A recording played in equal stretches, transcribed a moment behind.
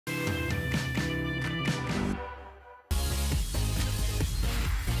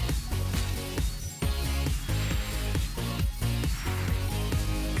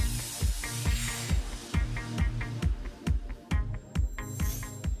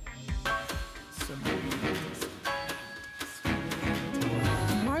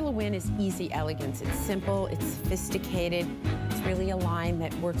MarlaWynne is easy elegance. It's simple, it's sophisticated. It's really a line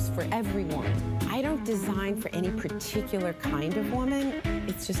that works for everyone. I don't design for any particular kind of woman.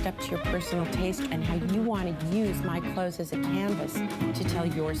 It's just up to your personal taste and how you want to use my clothes as a canvas to tell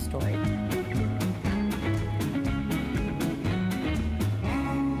your story.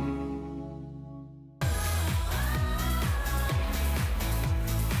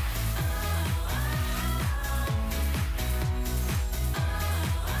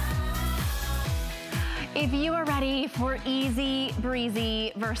 If you are ready for easy,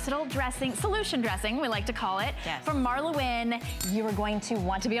 breezy, versatile dressing, solution dressing, we like to call it, yes, from MarlaWynne, you are going to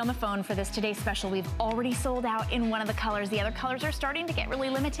want to be on the phone for this today's special. We've already sold out in one of the colors. The other colors are starting to get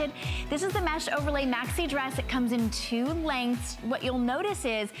really limited. This is the mesh overlay maxi dress. It comes in 2 lengths. What you'll notice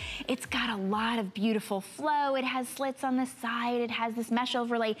is it's got a lot of beautiful flow. It has slits on the side. It has this mesh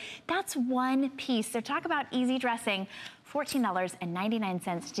overlay. That's one piece. So talk about easy dressing.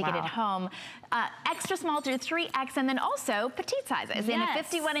 $14.99 to get it home. Extra small through 3X, and then also petite sizes in a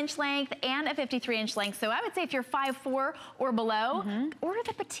 51-inch length and a 53-inch length. So I would say if you're 5'4" or below, order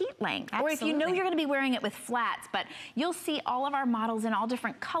the petite length. Absolutely. Or if you know you're gonna be wearing it with flats, but you'll see all of our models in all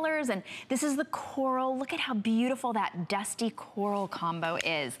different colors, and this is the coral. Look at how beautiful that dusty coral combo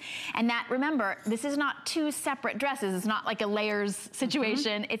is. And that, remember, this is not 2 separate dresses. It's not like a layers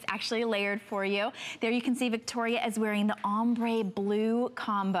situation. It's actually layered for you. There you can see Victoria is wearing the ombre blue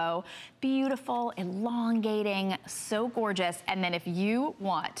combo. Beautiful, elongating, so gorgeous. And then if you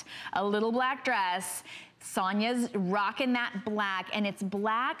want a little black dress, Sonia's rocking that black, and it's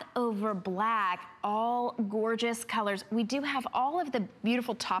black over black, all gorgeous colors. We do have all of the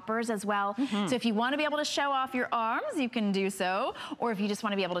beautiful toppers as well. So if you want to be able to show off your arms, you can do so, or if you just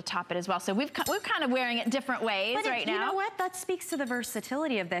want to be able to top it as well. So we're kind of wearing it different ways right now. You know what? That speaks to the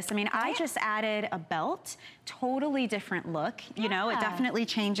versatility of this. I mean, I just added a belt, totally different look. You know, it definitely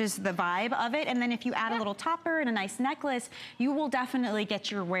changes the vibe of it. And then if you add a little topper and a nice necklace, you will definitely get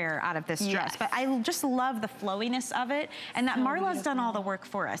your wear out of this dress. But I just love the flowiness of it, and that Marla's done all the work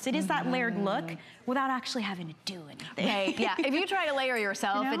for us. It is that layered look without actually having to do anything. Right, yeah. If you try to layer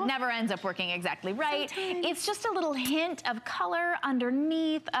yourself, it never ends up working exactly right. Sometimes. It's just a little hint of color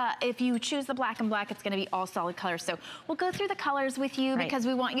underneath. If you choose the black and black, it's gonna be all solid colors. So we'll go through the colors with you because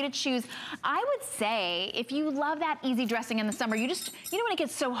we want you to choose. I would say, if you love that easy dressing in the summer, you know when it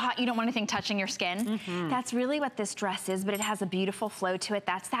gets so hot, you don't want anything touching your skin? That's really what this dress is, but it has a beautiful flow to it.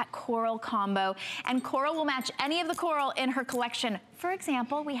 That's that coral combo. And coral will match any of the coral in her collection. For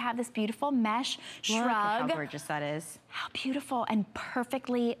example, we have this beautiful mesh shrug. Look at how gorgeous that is. How beautiful and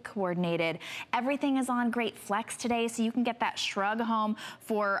perfectly coordinated. Everything is on great flex today, so you can get that shrug home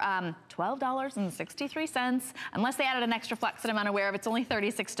for $12.63. Unless they added an extra flex that I'm unaware of, it's only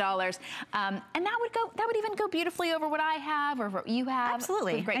 $36. And that would even go beautifully over what I have or what you have.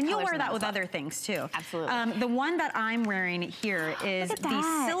 Absolutely. And you'll wear that with other things too. Absolutely. The one that I'm wearing here is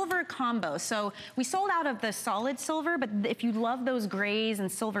the silver combo. So we sold out of the solid silver, but if you love those grays and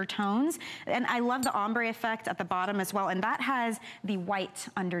silver tones, and I love the ombre effect at the bottom as well, and that has the white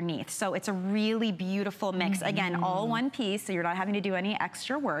underneath. So it's a really beautiful mix. Again, all one piece, so you're not having to do any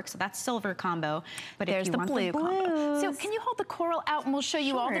extra work. So that's silver combo. But there's if you the blue combo. So can you hold the coral out and we'll show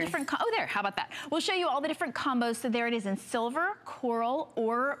you all the different, oh there, how about that? We'll show you all the different combos. So there it is in silver, coral,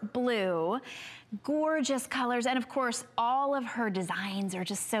 or blue. Gorgeous colors, and of course all of her designs are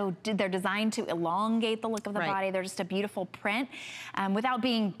just so, they're designed to elongate the look of the body. They're just a beautiful print without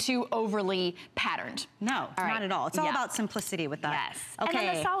being too overly patterned. No, not at all. It's all about simplicity with that. Yes. Okay. And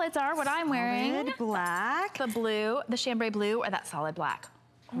then the solids are what I'm wearing. Solid black. The blue, the chambray blue, or that solid black.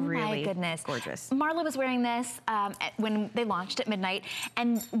 Oh really my goodness. Gorgeous. Marla was wearing this when they launched at midnight,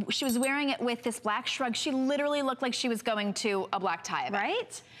 and she was wearing it with this black shrug. She literally looked like she was going to a black tie event.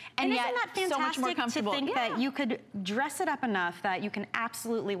 Right? And isn't yet, that fantastic so much more comfortable. to think that you could dress it up enough that you can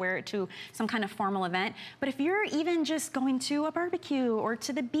absolutely wear it to some kind of formal event. But if you're even just going to a barbecue or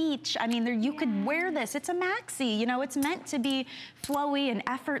to the beach, I mean, you could wear this. It's a maxi, you know, it's meant to be flowy and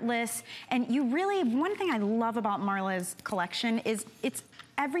effortless. And you really, one thing I love about Marla's collection is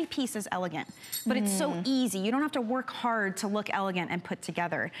every piece is elegant, but it's so easy. You don't have to work hard to look elegant and put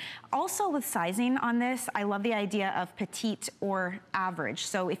together. Also with sizing on this, I love the idea of petite or average.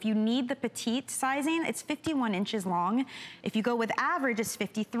 So if you need the petite sizing, it's 51 inches long. If you go with average, it's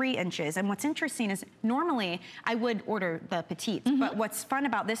 53 inches. And what's interesting is normally I would order the petite, but what's fun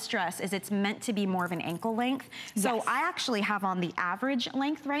about this dress is it's meant to be more of an ankle length. So I actually have on the average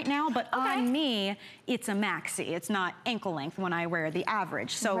length right now, but on me, it's a maxi. It's not ankle length when I wear the average.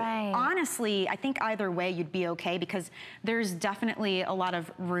 average. So honestly, I think either way you'd be okay, because there's definitely a lot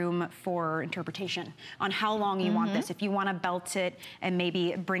of room for interpretation on how long you want this. If you want to belt it and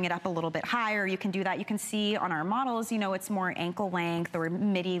maybe bring it up a little bit higher, you can do that. You can see on our models, you know, it's more ankle length or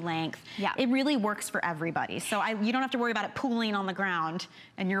midi length. Yeah. It really works for everybody. So you don't have to worry about it pooling on the ground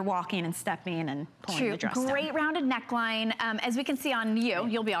and you're walking and stepping and pulling the dress down. Great rounded neckline. As we can see on you,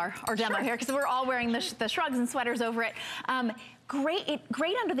 you'll be our demo here, because we're all wearing the shrugs and sweaters over it.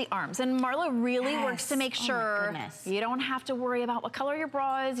 Great under the arms, and Marla really works to make sure you don't have to worry about what color your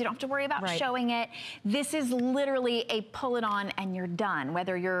bra is, you don't have to worry about showing it. This is literally a pull it on and you're done.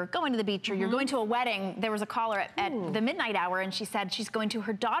 Whether you're going to the beach or you're going to a wedding. There was a caller at the midnight hour, and she said she's going to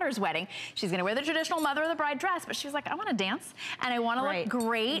her daughter's wedding. She's gonna wear the traditional mother of the bride dress, but she was like, I wanna dance and I wanna look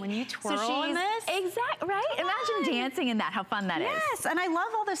great. And when you twirl in this. Imagine dancing in that, how fun that is. Yes, and I love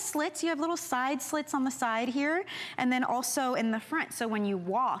all the slits. You have little side slits on the side here, and then also in the front, so when you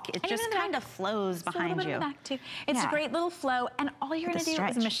walk, it just kind of flows behind you. It's a great little flow, and all you're gonna do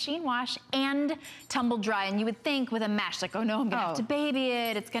is machine wash and tumble dry. And you would think with a mesh, like, oh no, I'm gonna have to baby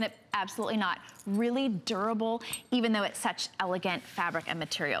it. It's gonna, absolutely not. Really durable, even though it's such elegant fabric and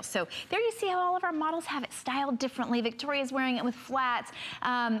material. So there you see how all of our models have it styled differently. Victoria's wearing it with flats.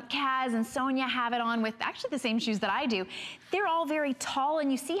 Kaz and Sonia have it on with actually the same shoes that I do. They're all very tall,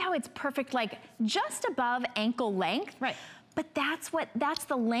 and you see how it's perfect, like just above ankle length. But that's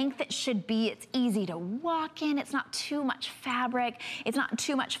the length it should be. It's easy to walk in. It's not too much fabric. It's not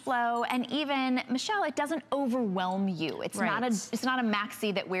too much flow. And even, Michelle, it doesn't overwhelm you. It's not a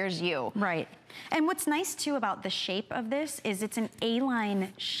maxi that wears you. And what's nice too about the shape of this is it's an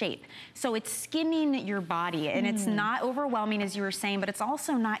A-line shape. So it's skimming your body, and it's not overwhelming, as you were saying, but it's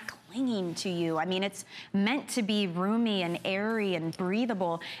also not clinging to you. I mean, it's meant to be roomy and airy and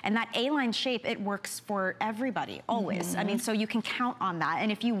breathable. And that A-line shape, it works for everybody, always. I mean, so you can count on that. And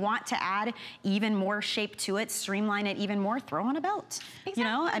if you want to add even more shape to it, streamline it even more, throw on a belt. You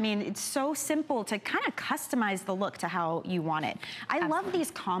know, I mean, it's so simple to kind of customize the look to how you want it. I love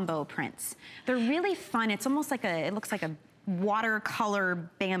these combo prints. They're really fun. It's almost like it looks like a watercolor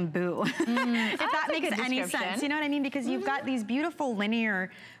bamboo, if that makes any sense. You know what I mean? Because you've got these beautiful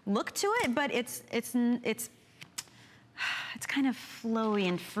linear look to it, but it's kind of flowy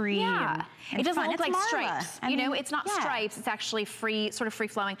and free. And it doesn't look like Marla. stripes. You know, it's not stripes. It's actually sort of free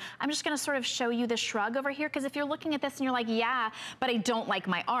flowing. I'm just going to sort of show you the shrug over here, because if you're looking at this and you're like, yeah, but I don't like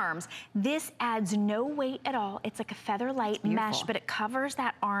my arms. This adds no weight at all. It's like a feather light mesh, but it covers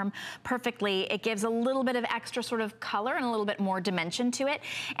that arm perfectly. It gives a little bit of extra sort of color and a little bit more dimension to it.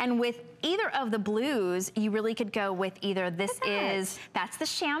 And with either of the blues, you really could go with either that's the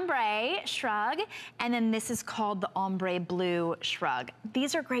chambray shrug, and then this is called the ombre blue shrug.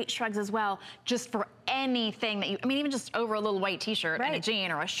 These are great shrugs as well, just for anything that I mean, even just over a little white t-shirt and a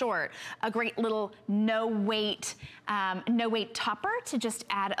jean or a short, a great little no weight topper to just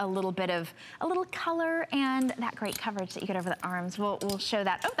add a little color and that great coverage that you get over the arms. We'll show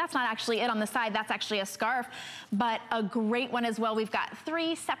that. Oh, that's not actually it on the side. That's actually a scarf, but a great one as well. We've got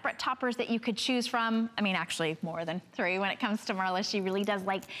 3 separate toppers that you could choose from. I mean, actually more than 3 when it comes to Marla. She really does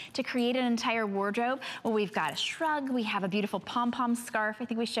like to create an entire wardrobe. Well, we've got a shrug. We have a beautiful pom-pom scarf. I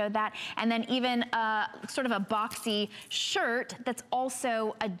think we showed that. And then even sort of a boxy shirt that's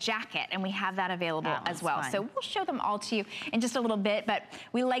also a jacket, and we have that available as well. So we'll show them all to you in just a little bit, but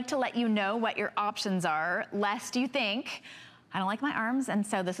we like to let you know what your options are, lest you think, I don't like my arms, and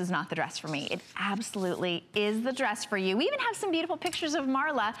so this is not the dress for me. It absolutely is the dress for you. We even have some beautiful pictures of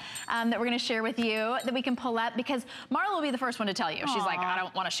Marla that we're gonna share with you that we can pull up, because Marla will be the first one to tell you. She's like, I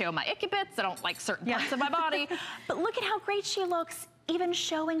don't wanna show my icky bits, I don't like certain parts of my body. But look at how great she looks, even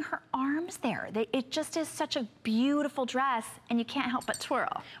showing her arms there. It just is such a beautiful dress, and you can't help but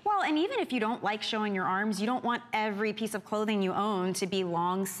twirl. Well, and even if you don't like showing your arms, you don't want every piece of clothing you own to be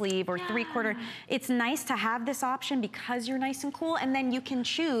long sleeve or 3/4. It's nice to have this option because you're nice and cool, and then you can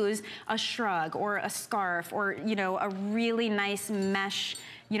choose a shrug or a scarf or, you know, a really nice mesh,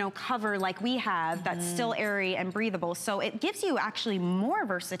 you know, cover like we have that's still airy and breathable. So it gives you actually more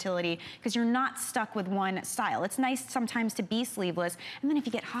versatility because you're not stuck with one style. It's nice sometimes to be sleeveless, and then if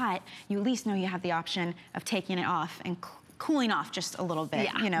you get hot, you at least know you have the option of taking it off and cooling off just a little bit.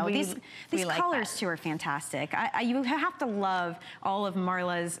 You know, these colors too are fantastic. You have to love all of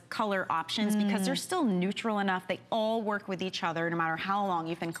Marla's color options because they're still neutral enough. They all work with each other no matter how long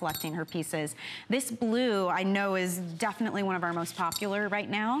you've been collecting her pieces. This blue I know is definitely one of our most popular right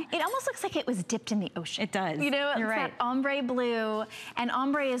now. It almost looks like it was dipped in the ocean. It does. You know, you're right. That ombre blue, and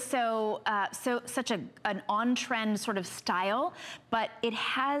ombre is such an on-trend sort of style, but it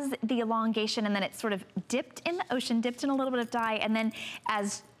has the elongation, and then it's sort of dipped in the ocean, dipped in a little little bit of dye, and then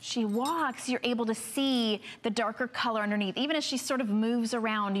as she walks, you're able to see the darker color underneath. Even as she sort of moves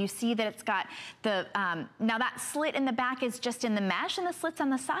around, you see that it's got the, now that slit in the back is just in the mesh, and the slits on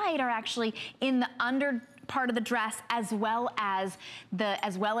the side are actually in the under part of the dress as well as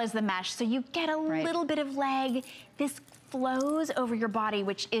the mesh. So you get a little bit of leg. This flows over your body,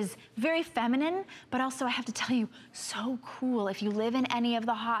 which is very feminine, but also I have to tell you, so cool. If you live in any of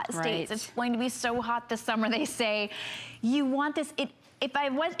the hot states, it's going to be so hot this summer, they say. You want this, if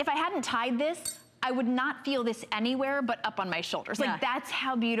I hadn't tied this, I would not feel this anywhere but up on my shoulders. Yeah. Like that's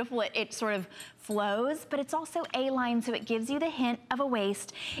how beautiful it sort of flows, but it's also A-line, so it gives you the hint of a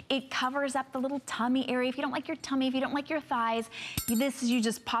waist. It covers up the little tummy area. If you don't like your tummy, if you don't like your thighs, you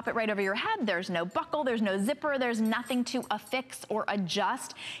just pop it right over your head. There's no buckle, there's no zipper, there's nothing to affix or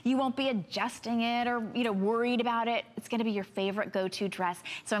adjust. You won't be adjusting it or worried about it. It's gonna be your favorite go-to dress.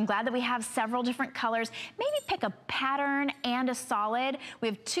 So I'm glad that we have several different colors. Maybe pick a pattern and a solid. We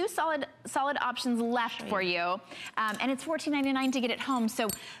have 2 solid options left for you. And it's $14.99 to get it home. So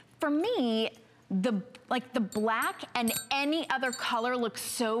for me, the black and any other color looks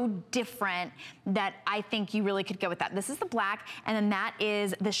so different that I think you really could go with that. This is the black, and then that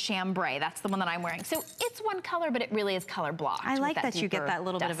is the chambray. That's the one that I'm wearing. So it's one color, but it really is color blocked. I like that you get that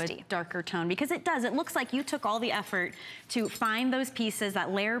little bit of a darker tone, because it does. It looks like you took all the effort to find those pieces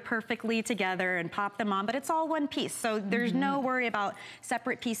that layer perfectly together and pop them on, but it's all one piece. So there's no worry about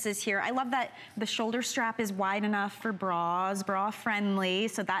separate pieces here. I love that the shoulder strap is wide enough for bras, bra friendly.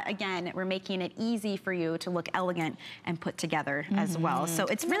 So that, again, we're making it easy for you to look elegant and put together as well. So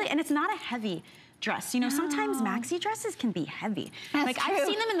it's really, and it's not a heavy dress. Sometimes maxi dresses can be heavy. Like I've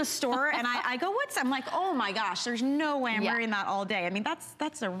seen them in the store and I go, I'm like, oh my gosh, there's no way I'm wearing that all day. I mean,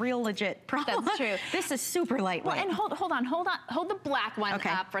 that's a real legit problem. That's true. This is super lightweight. Well, and hold the black one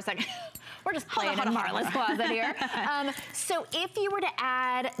up for a second. We're just playing in Marla's closet here. So if you were to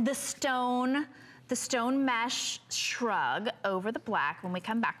add the stone mesh shrug over the black, when we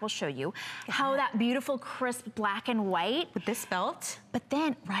come back, we'll show you how that beautiful crisp black and white. With this belt. But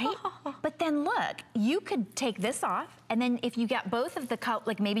then, But then look, you could take this off, and then if you got both of the color,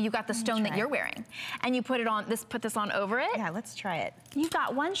 like maybe you got the stone that you're wearing, and you put it on, put this on over it. Yeah, let's try it. You've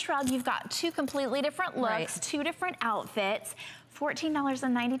got one shrug, you've got 2 completely different looks, 2 different outfits,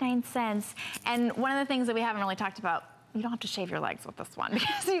 $14.99. And one of the things that we haven't really talked about, you don't have to shave your legs with this one,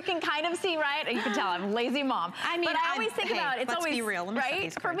 because you can kind of see, right? You can tell I'm a lazy mom. I mean, but I always think about it. It's always, be real.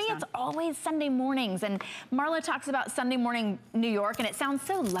 Right? For me, it's always Sunday mornings. And Marla talks about Sunday morning New York, and it sounds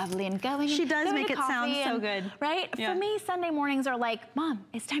so lovely and going. She does make it sound so good. Right? Yeah. For me, Sunday mornings are like, Mom,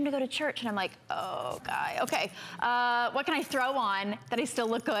 it's time to go to church. And I'm like, oh, guy, okay. What can I throw on that I still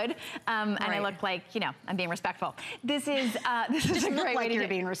look good? And I look like, I'm being respectful. This is a great way to you're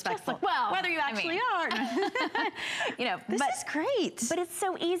being respectful. Well, whether you actually are. This is great. But it's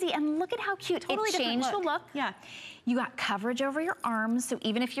so easy, and look at how cute. Totally it changed the look. Yeah. You got coverage over your arms, so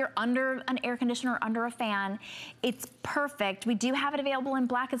even if you're under an air conditioner or under a fan, it's perfect. We do have it available in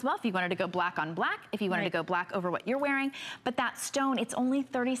black as well if you wanted to go black on black, if you wanted to go black over what you're wearing. But that stone, it's only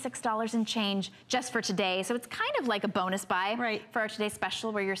 $36 and change just for today. So it's kind of like a bonus buy for our today's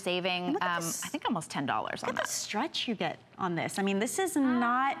special, where you're saving, I think almost $10 on that. Look at the stretch you get on this. I mean, this is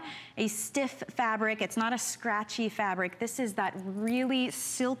not a stiff fabric. It's not a scratchy fabric. This is that really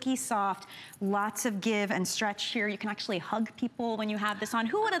silky soft, lots of give and stretch here. You can actually hug people when you have this on.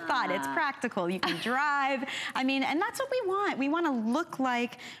 Who would have thought? It's practical. You can drive. I mean, and that's what we want. We want to look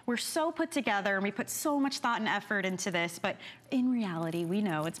like we're so put together, and we put so much thought and effort into this, but in reality, we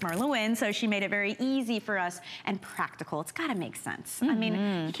know it's MarlaWynne, so she made it very easy for us and practical. It's got to make sense. I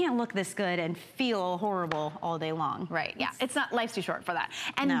mean, you can't look this good and feel horrible all day long. Right, yeah. It's not, life's too short for that.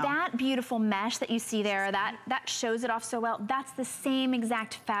 And that beautiful mesh that you see there, that shows it off so well, that's the same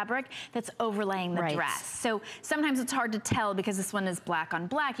exact fabric that's overlaying the dress. So sometimes it's hard to tell because this one is black on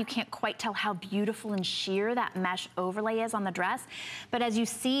black. You can't quite tell how beautiful and sheer that mesh overlay is on the dress. But as you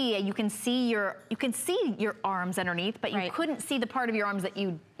see, you can see your arms underneath, but you couldn't see the part of your arms that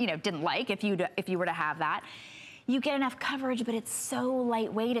you didn't like if you were to have that. You get enough coverage, but it's so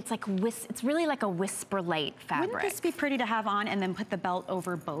lightweight. It's like it's really like a whisper light fabric. Wouldn't this be pretty to have on and then put the belt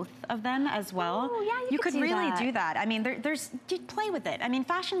over both of them as well? Oh yeah, you could really do that. I mean, you play with it. I mean,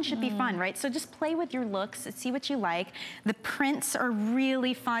 fashion should be fun, right? So just play with your looks, see what you like. The prints are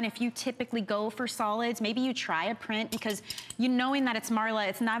really fun. If you typically go for solids, maybe you try a print, because knowing that it's Marla,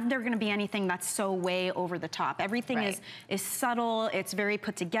 it's never going to be anything that's so way over the top. Everything is subtle. It's very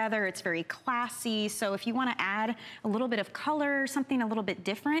put together. It's very classy. So if you want to add a little bit of color, something a little bit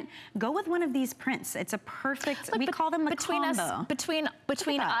different, go with one of these prints. It's a perfect, we call them the combo. Between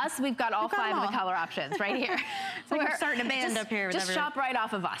us, we've got all 5 of the color options right here. So we're starting a band up here. Just shop right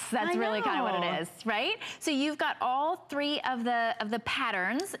off of us. That's really kind of what it is, right? So you've got all 3 of the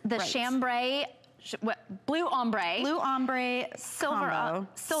patterns, the chambray, blue ombre, silver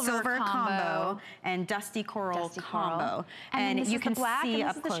combo, and dusty coral combo. And you can see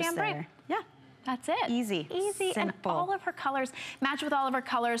up close there. Yeah. That's it. Easy. Easy. Simple. And all of her colors match with all of her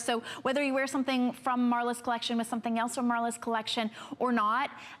colors. So whether you wear something from Marla's collection with something else from Marla's collection or not,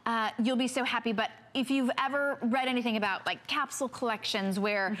 you'll be so happy. But if you've ever read anything about like capsule collections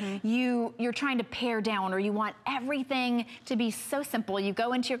where you're trying to pare down or you want everything to be so simple, you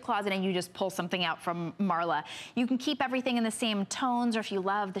go into your closet and you just pull something out from Marla. You can keep everything in the same tones, or if you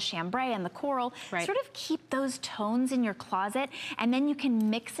love the chambray and the coral, sort of keep those tones in your closet, and then you can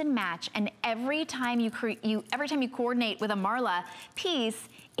mix and match. And every time you coordinate with a Marla piece,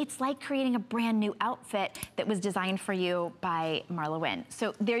 it's like creating a brand new outfit that was designed for you by MarlaWynne.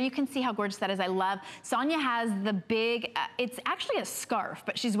 So there you can see how gorgeous that is. I love, Sonia has the big, it's actually a scarf,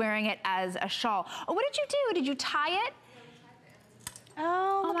 but she's wearing it as a shawl. Oh, what did you do? Did you tie it?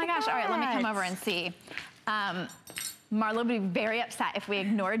 Oh my gosh. All right, let me come over and see. Marla would be very upset if we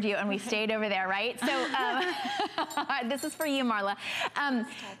ignored you and we stayed over there, right? So this is for you, Marla.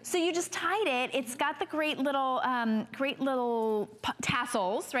 So you just tied it. It's got the great little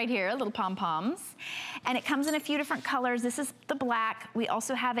tassels right here, little pom-poms. And it comes in a few different colors. This is the black. We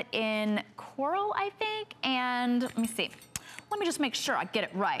also have it in coral, I think. And let me see. Let me just make sure I get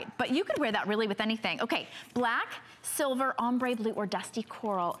it right. But you could wear that really with anything. Okay, black, silver, ombre blue, or dusty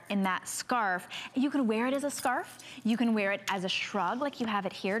coral in that scarf. You can wear it as a scarf. You can wear it as a shrug like you have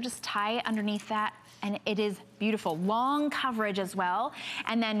it here. Just tie it underneath that, and it is beautiful. Long coverage as well,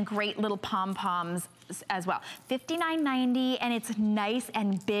 and then great little pom-poms as well. $59.90, and it's nice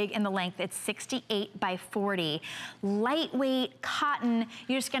and big in the length. It's 68 by 40. Lightweight cotton.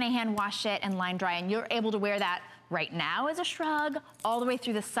 You're just gonna hand wash it and line dry, and you're able to wear that right now as a shrug, all the way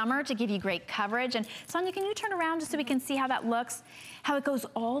through the summer to give you great coverage. And Sonia, can you turn around just so we can see how that looks? How it goes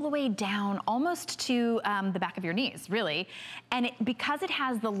all the way down, almost to the back of your knees, really. And because it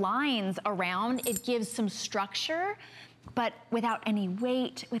has the lines around, it gives some structure, but without any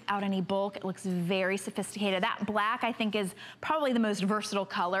weight, without any bulk. It looks very sophisticated. That black, I think, is probably the most versatile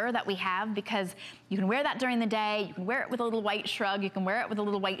color that we have, because you can wear that during the day, you can wear it with a little white shrug, you can wear it with a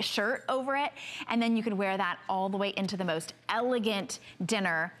little white shirt over it, and then you can wear that all the way into the most elegant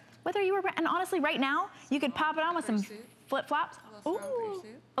dinner. Whether you were, and honestly, right now, you could pop it on with some flip-flops. Ooh,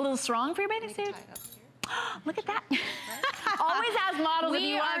 a little strong for your bathing suit. Look at that. Always as models, if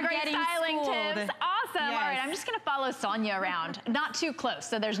you want great styling tips. Awesome. Yes. All right, I'm just going to follow Sonia around. Not too close,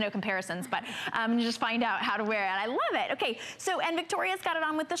 so there's no comparisons, but I'm going to just find out how to wear it. I love it. Okay, so, and Victoria's got it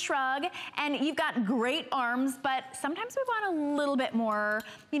on with the shrug, and you've got great arms, but sometimes we want a little bit more,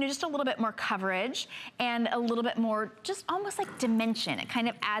 you know, just a little bit more coverage and a little bit more, just almost like dimension. It kind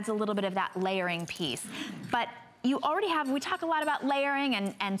of adds a little bit of that layering piece. But you already have, we talk a lot about layering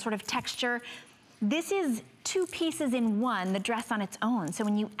and sort of texture. This is 2 pieces in one, the dress on its own. So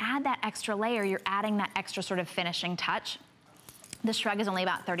when you add that extra layer, you're adding that extra sort of finishing touch. The shrug is only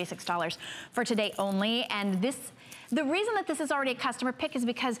about $36 for today only. And this, the reason that this is already a customer pick is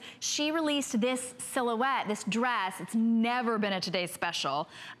because she released this silhouette, this dress. It's never been a Today Special.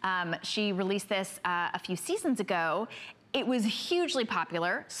 She released this a few seasons ago. It was hugely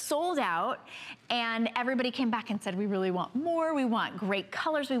popular, sold out, and everybody came back and said, we really want more, we want great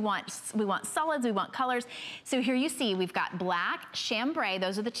colors, we want solids, we want colors. So here you see, we've got black, chambray,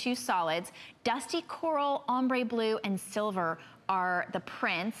 those are the 2 solids, dusty coral, ombre blue, and silver are the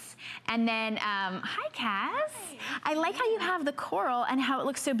prints. And then, hi Cass. I like how you have the coral and how it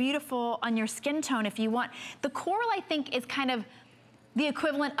looks so beautiful on your skin tone. If you want, the coral I think is kind of the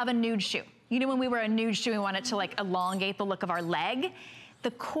equivalent of a nude shoe. You know, when we wear a nude shoe, we want it to like elongate the look of our leg.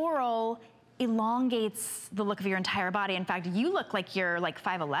 The coral elongates the look of your entire body. In fact, you look like you're like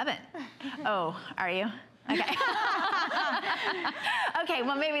 5'11". Oh, are you? Okay. Okay,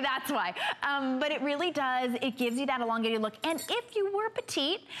 well maybe that's why. But it really does, it gives you that elongated look. And if you were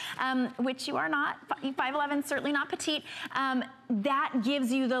petite, which you are not, 5'11", certainly not petite, that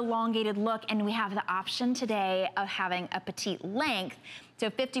gives you the elongated look, and we have the option today of having a petite length. So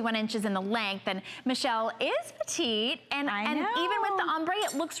 51 inches in the length, and Michelle is petite, and even with the ombre,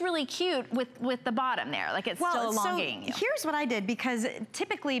 it looks really cute with the bottom there, like it's still elongating you. Here's what I did, because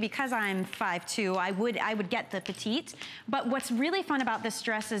typically, because I'm 5'2", I would get the petite, but what's really fun about this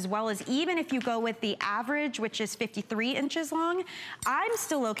dress as well is even if you go with the average, which is 53 inches long, I'm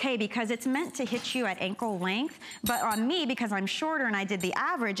still okay because it's meant to hit you at ankle length, but on me, because I'm shorter and I did the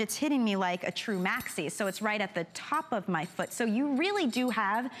average, it's hitting me like a true maxi, so it's right at the top of my foot. So you really do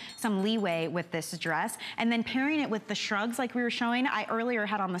have some leeway with this dress. And then pairing it with the shrugs like we were showing, I earlier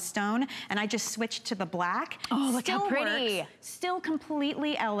had on the stone and I just switched to the black. Oh, look how pretty. Works, still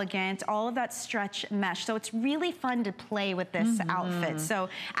completely elegant, all of that stretch mesh. So it's really fun to play with this outfit. So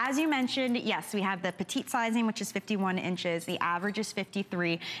as you mentioned, yes, we have the petite sizing, which is 51 inches. The average is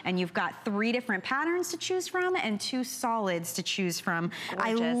 53. And you've got 3 different patterns to choose from and 2 solids to choose from.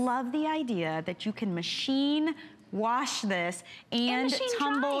 Gorgeous. I love the idea that you can machine wash this and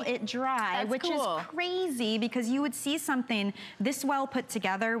tumble it dry, which is crazy because you would see something this well put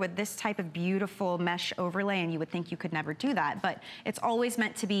together with this type of beautiful mesh overlay and you would think you could never do that, but it's always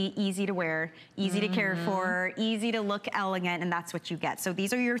meant to be easy to wear, easy to care for, easy to look elegant, and that's what you get. So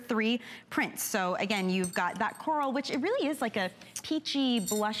these are your 3 prints. So again, you've got that coral, which it really is like a peachy,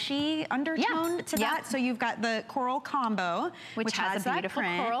 blushy undertone to that. So you've got the coral combo, which has a beautiful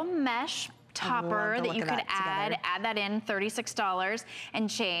coral mesh topper that you could add that in, $36 and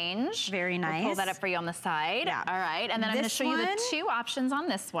change. Very nice. We'll pull that up for you on the side. Yeah. All right, and then I'm going to show you the 2 options on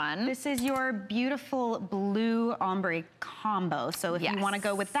this one. This is your beautiful blue ombre combo. So if you want to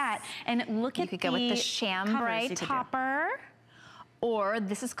go with that, and look at you could go with the chambray topper. Or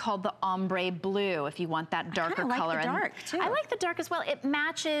this is called the ombre blue if you want that darker color. I like the dark too. I like the dark as well. It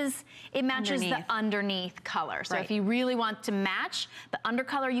matches the underneath color. So if you really want to match the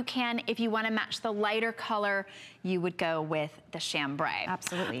undercolor, you can. If you want to match the lighter color, you would go with the chambray.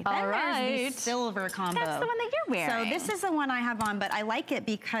 Absolutely. All right. There's the silver combo. That's the one that you're wearing. So this is the one I have on, but I like it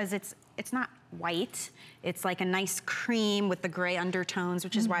because it's not white. It's like a nice cream with the gray undertones,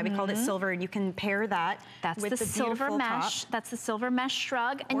 which is why we called it silver. And you can pair that with the silver mesh. That's the silver mesh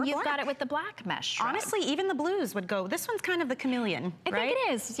shrug. And you've got it with the black mesh shrug. Honestly, even the blues would go. This one's kind of the chameleon, right? I think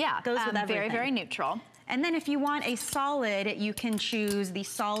it is, yeah. Goes with everything. Very, very neutral. And then if you want a solid, you can choose the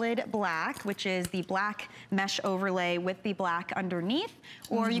solid black, which is the black mesh overlay with the black underneath,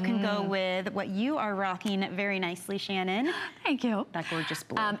 or you can go with what you are rocking very nicely, Shannon. Thank you. That gorgeous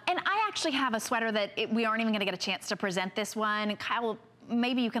blue. And I actually have a sweater that we aren't even gonna get a chance to present this one. Kyle,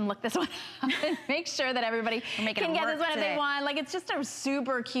 maybe you can look this one up and make sure that everybody can get this one if they want. Like, it's just a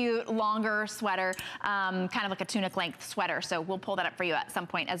super cute, longer sweater, kind of like a tunic length sweater. So we'll pull that up for you at some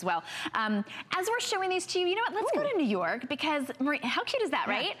point as well. As we're showing these to you, you know what? Let's go to New York because, Marie, how cute is that,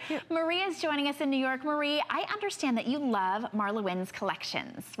 right? Marie is joining us in New York. Marie, I understand that you love MarlaWynne's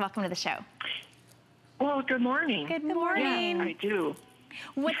collections. Welcome to the show. Well, good morning. Good morning. Yeah, I do.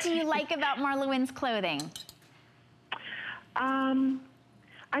 What do you like about MarlaWynne's clothing?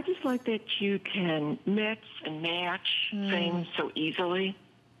 I just like that you can mix and match things so easily.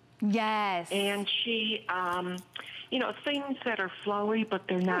 Yes. And she, you know, things that are flowy, but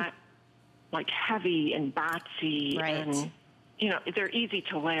they're not like heavy and boxy. Right. And, you know, they're easy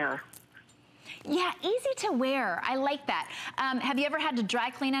to wear. Yeah, easy to wear. I like that. Have you ever had to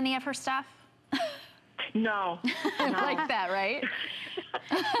dry clean any of her stuff? No. Like that, right?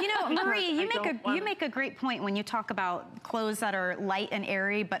 You know, Marie, you make a great point when you talk about clothes that are light and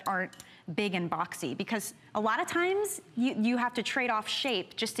airy but aren't big and boxy, because a lot of times you have to trade off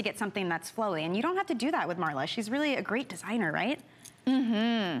shape just to get something that's flowy, and you don't have to do that with Marla. She's really a great designer, right?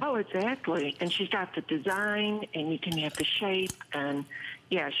 Oh, exactly. And she's got the design, and you can have the shape, and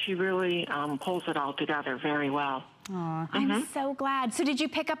yeah, she really pulls it all together very well. I'm so glad. So did you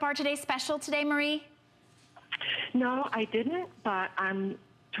pick up our Today's Special today, Marie? No, I didn't, but I'm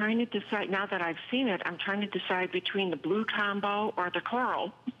trying to decide, now that I've seen it, I'm trying to decide between the blue combo or the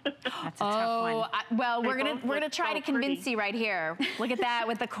coral. That's a tough one. Well, we're gonna try to convince you right here. Look at that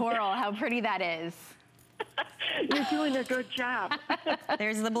with the coral, how pretty that is. You're doing a good job.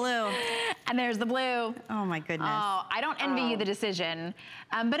 There's the blue. And there's the blue. Oh my goodness. Oh, I don't envy you the decision.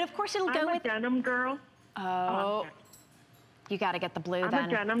 But of course it'll go with... I'm a denim girl. Oh, you gotta get the blue then. I'm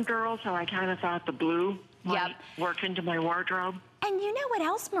a denim girl, so I kind of thought the blue might work into my wardrobe. And you know what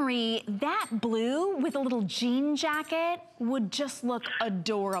else, Marie? That blue with a little jean jacket would just look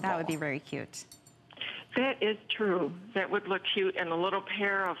adorable. That would be very cute. That is true. That would look cute, and a little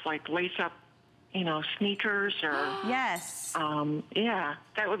pair of like lace-up you know, sneakers or... Yes. Yeah,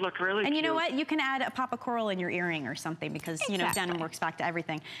 that would look really cute. And you know what? You can add a pop of coral in your earring or something because, you know, denim works back to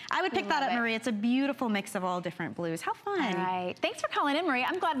everything. I would pick that up, Marie. It's a beautiful mix of all different blues. How fun. All right. Thanks for calling in, Marie.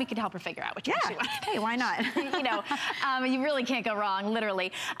 I'm glad we could help her figure out which one she wanted. Hey, why not? You know, you really can't go wrong,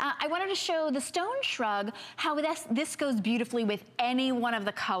 literally. I wanted to show the stone shrug, how this goes beautifully with any one of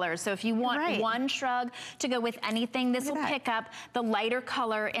the colors. So if you want one shrug to go with anything, this will pick up the lighter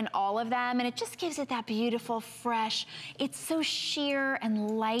color in all of them, and it just gives it that beautiful, fresh, it's so sheer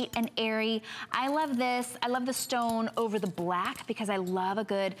and light and airy. I love this. I love the stone over the black because I love a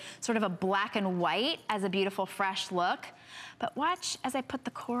good sort of a black and white as a beautiful, fresh look. But watch as I put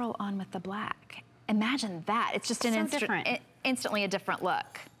the coral on with the black. Imagine that. It's just instantly a different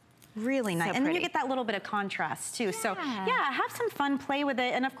look. Really nice. So and then you get that little bit of contrast too. So yeah, have some fun, play with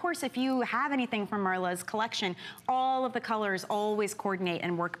it. And of course, if you have anything from Marla's collection, all of the colors always coordinate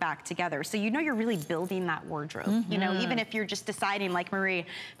and work back together. So you know you're really building that wardrobe. You know, even if you're just deciding like Marie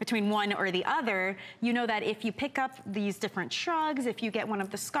between one or the other, you know that if you pick up these different shrugs, if you get one of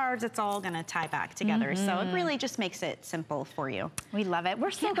the scarves, it's all gonna tie back together. So it really just makes it simple for you. We love it.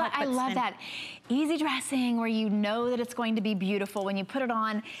 We're so glad. I love that easy dressing where you know that it's going to be beautiful when you put it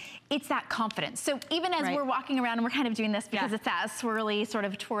on. It's that confidence. So even as we're walking around and we're kind of doing this because it's that swirly, sort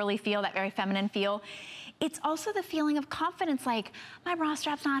of twirly feel, that very feminine feel, it's also the feeling of confidence, like my bra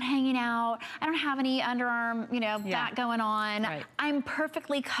strap's not hanging out, I don't have any underarm, you know, that going on. I'm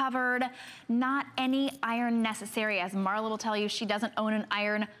perfectly covered, not any iron necessary. As Marla will tell you, she doesn't own an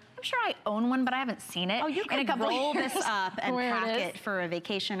iron. I'm sure I own one, but I haven't seen it. Oh, you could roll this up and pack it for a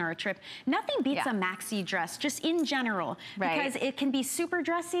vacation or a trip. Nothing beats a maxi dress, just in general, because it can be super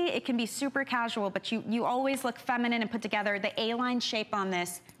dressy, it can be super casual, but you always look feminine and put together. The A-line shape on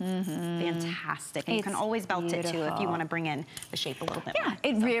this, fantastic. And you can always belt it too if you want to bring in the shape a little bit more.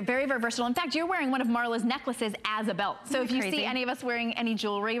 It's very, very versatile. In fact, you're wearing one of Marla's necklaces as a belt. So if you see any of us wearing any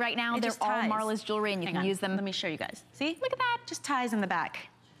jewelry right now, they're all Marla's jewelry and you can use them. Let me show you guys. See, look at that, just ties in the back.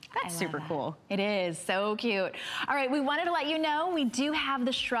 That's super cool. It is so cute. All right, we wanted to let you know we do have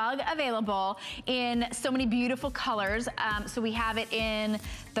the shrug available in so many beautiful colors. So we have it in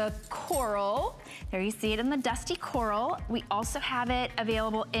the coral. There you see it in the dusty coral. We also have it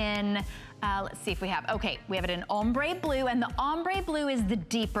available in, let's see if we have, we have it in ombre blue, and the ombre blue is the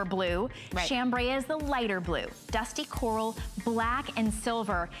deeper blue. Chambray is the lighter blue. Dusty coral, black and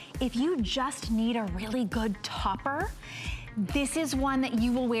silver. If you just need a really good topper, this is one that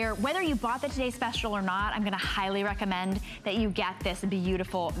you will wear, whether you bought the Today Special or not. I'm gonna highly recommend that you get this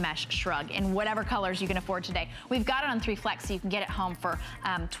beautiful mesh shrug in whatever colors you can afford today. We've got it on 3 flex, so you can get it home for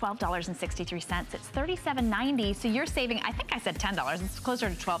 $12.63. It's $37.90, so you're saving, I think I said $10, it's closer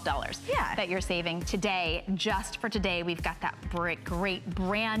to $12 that you're saving today. Just for today, we've got that great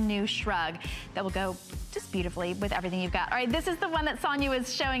brand new shrug that will go just beautifully with everything you've got. All right, this is the one that Sonia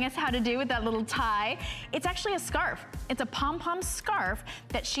was showing us how to do with that little tie. It's actually a scarf. It's a pom-pom scarf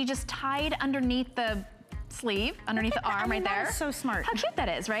that she just tied underneath the sleeve, underneath the arm right there. That is so smart. How cute that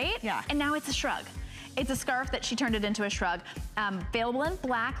is, right? Yeah. And now it's a shrug. It's a scarf that she turned it into a shrug. Available in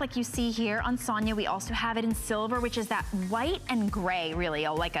black, like you see here on Sonia. We also have it in silver, which is that white and gray, really,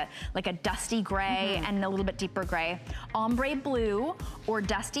 like a dusty gray and a little bit deeper gray. Ombre blue or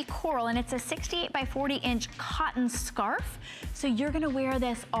dusty coral, and it's a 68 by 40 inch cotton scarf. So you're gonna wear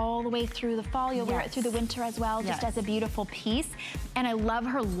this all the way through the fall. You'll wear it through the winter as well, just as a beautiful piece. And I love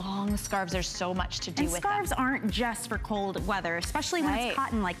her long scarves. There's so much to do with them. Scarves aren't just for cold weather, especially when it's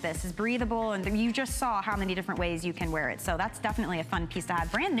cotton like this. It's breathable, and you just saw how many different ways you can wear it. So that's definitely a fun piece to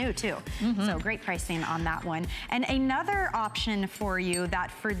have. Brand new too. So great pricing on that one. And another option for you that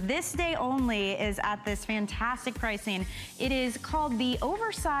for this day only is at this fantastic pricing. It is called the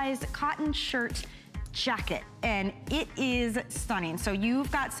oversized cotton shirt jacket, and it is stunning. So you've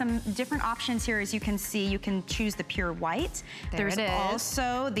got some different options here. As you can see, you can choose the pure white. There's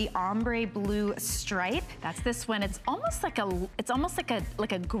also the ombre blue stripe. That's this one. It's almost like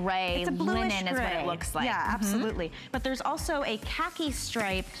a gray. It's a linen is what it looks like. Yeah, absolutely. But there's also a khaki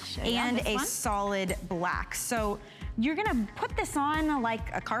stripe and a solid black. So you're gonna put this on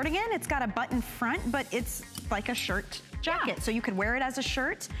like a cardigan. It's got a button front, but it's like a shirt jacket. So you could wear it as a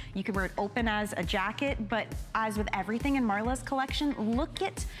shirt, you could wear it open as a jacket, but as with everything in Marla's collection, look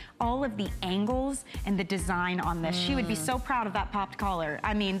at all of the angles and the design on this. She would be so proud of that popped collar.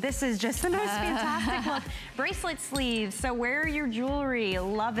 I mean, this is just the most fantastic look. Bracelet sleeves, so wear your jewelry,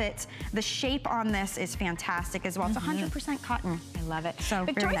 love it. The shape on this is fantastic as well. It's 100% cotton. I love it. So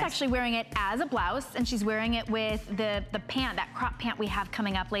Victoria's actually wearing it as a blouse, and she's wearing it with the pant, that crop pant we have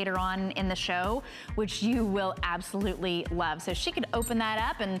coming up later on in the show, which you will absolutely absolutely love. So she could open that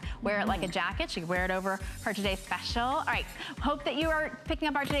up and wear it like a jacket. She could wear it over her Today Special. All right, hope that you are picking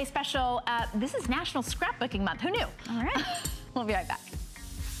up our Today Special. This is National Scrapbooking Month. Who knew? All right. We'll be right back.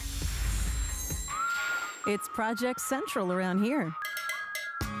 It's Project Central around here.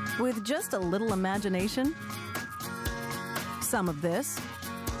 With just a little imagination, some of this,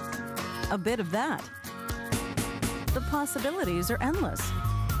 a bit of that. The possibilities are endless.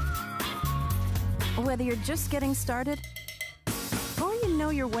 Whether you're just getting started or you know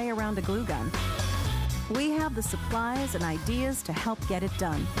your way around a glue gun, we have the supplies and ideas to help get it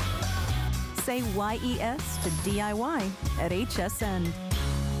done. Say YES to DIY at HSN.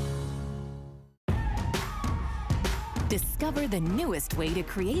 Discover the newest way to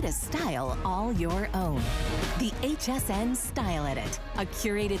create a style all your own. The HSN Style Edit, a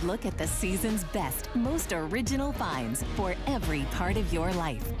curated look at the season's best, most original finds for every part of your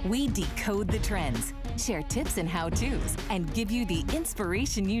life. We decode the trends, share tips and how-tos, and give you the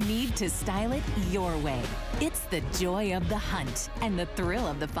inspiration you need to style it your way. It's the joy of the hunt and the thrill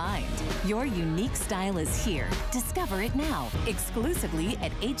of the find. Your unique style is here. Discover it now, exclusively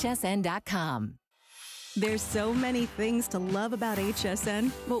at hsn.com. There's so many things to love about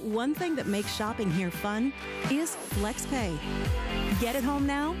HSN, but one thing that makes shopping here fun is FlexPay. Get it home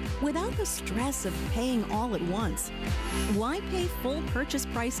now without the stress of paying all at once. Why pay full purchase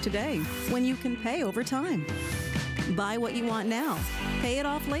price today when you can pay over time? Buy what you want now, pay it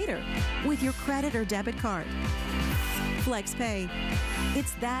off later with your credit or debit card. FlexPay.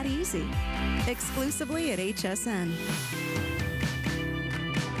 It's that easy. Exclusively at HSN.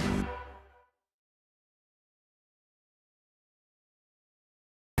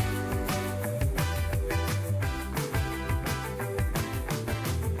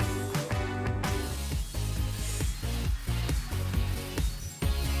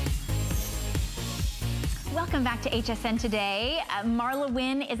 Welcome back to HSN Today.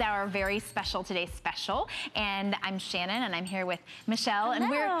 MarlaWynne is our very special Today Special, and I'm Shannon, and I'm here with Michelle.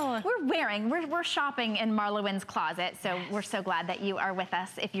 Hello. And we're shopping in MarlaWynne's closet, so we're so glad that you are with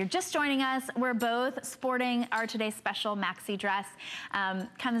us. If you're just joining us, we're both sporting our Today Special maxi dress.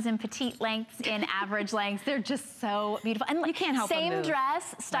 Comes in petite lengths, in average lengths. They're just so beautiful. And you can't help but same move.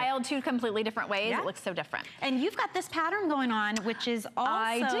 Dress, styled two completely different ways. Yeah. It looks so different. And you've got this pattern going on, which is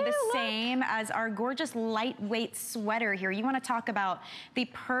also the same as our gorgeous lightweight sweater here. You want to talk about the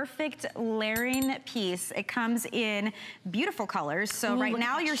perfect layering piece. It comes in beautiful colors. So right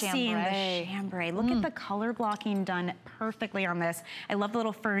now you're seeing the chambray. Look at the color blocking done perfectly on this. I love the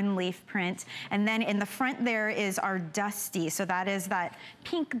little fern leaf print. And then in the front there is our dusty. So that is that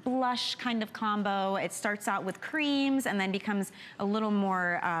pink blush kind of combo. It starts out with creams and then becomes a little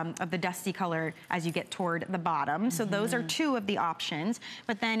more of the dusty color as you get toward the bottom. So those are two of the options.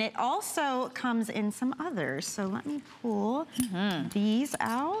 But then it also comes in some others. So let me pull these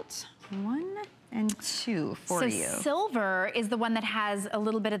out. 1 and 2 for you. So silver is the one that has a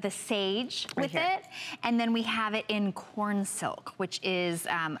little bit of the sage with it. And then we have it in corn silk, which is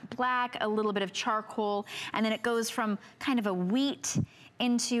black, a little bit of charcoal. And then it goes from kind of a wheat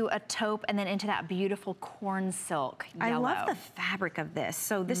into a taupe and then into that beautiful corn silk yellow. I love the fabric of this.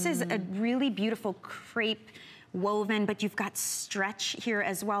 So this is a really beautiful crepe woven, but you've got stretch here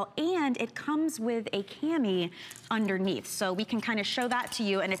as well, and it comes with a cami underneath. So we can kind of show that to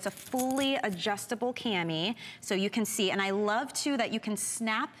you, and it's a fully adjustable cami, so you can see. And I love too that you can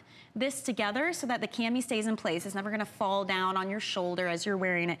snap this together so that the cami stays in place. It's never gonna fall down on your shoulder as you're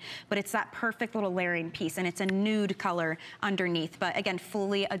wearing it, but it's that perfect little layering piece, and it's a nude color underneath, but again,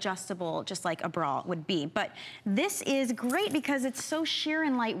 fully adjustable, just like a bra would be. But this is great because it's so sheer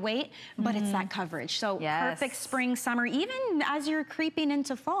and lightweight, but it's that coverage. So perfect spring, summer, even as you're creeping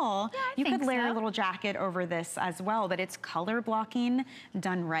into fall, you could layer a little jacket over this as well, but it's color blocking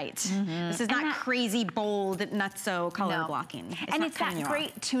done right. This is not crazy, bold, nutso color blocking. And it's that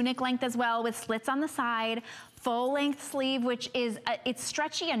great tunic length as well, with slits on the side, full length sleeve, which is, it's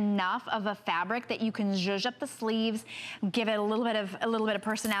stretchy enough of a fabric that you can zhuzh up the sleeves, give it a little bit of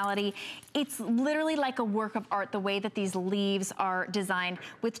personality. It's literally like a work of art, the way that these leaves are designed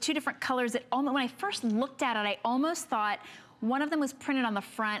with two different colors. When I first looked at it, I almost thought one of them was printed on the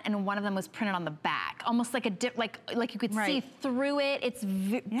front and one of them was printed on the back. Almost like a dip, like you could see through it. It's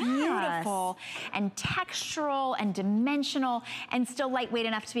beautiful and textural and dimensional and still lightweight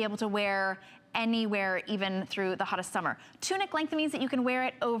enough to be able to wear anywhere, even through the hottest summer. Tunic length means that you can wear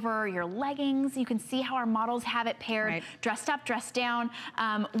it over your leggings. You can see how our models have it paired, dressed up, dressed down,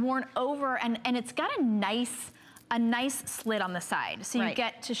 worn over, and it's got a nice a nice slit on the side. So you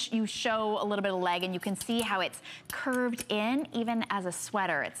get to, you show a little bit of leg, and you can see how it's curved in even as a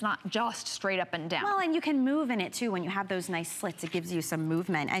sweater. It's not just straight up and down. Well, and you can move in it too. When you have those nice slits, it gives you some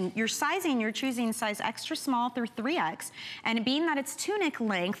movement. And your sizing, you're choosing size extra small through 3X. And being that it's tunic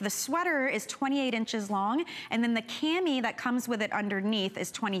length, the sweater is 28 inches long, and then the cami that comes with it underneath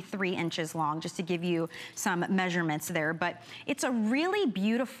is 23 inches long, just to give you some measurements there. But it's a really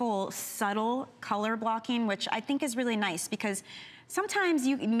beautiful, subtle color blocking, which I think is really nice, because sometimes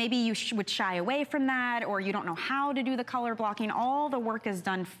maybe you would shy away from that, or you don't know how to do the color blocking. All the work is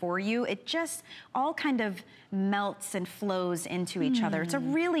done for you. It just all kind of melts and flows into each other. It's a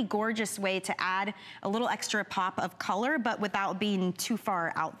really gorgeous way to add a little extra pop of color, but without being too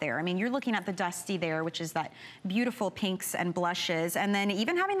far out there. I mean, you're looking at the dusty there, which is that beautiful pinks and blushes, and then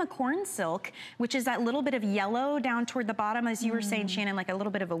even having the corn silk, which is that little bit of yellow down toward the bottom, as you were saying, Shannon, like a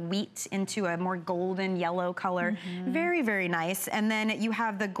little bit of a wheat into a more golden yellow color. Very, very nice. And then you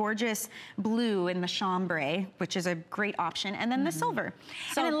have the gorgeous blue in the chambray, which is a great option, and then the silver.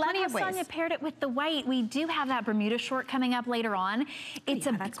 So and I love plenty how of ways. Sonia paired it with the white. We do have that Bermuda short coming up later on. It's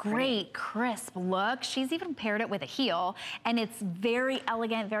a great, crisp look. She's even paired it with a heel, and it's very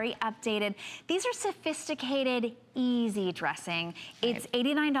elegant, very updated. These are sophisticated, easy dressing. It's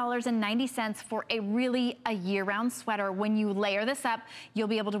 $89.90 for a year-round sweater. When you layer this up, you'll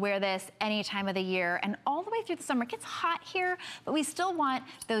be able to wear this any time of the year and all the way through the summer. It gets hot here, but we still want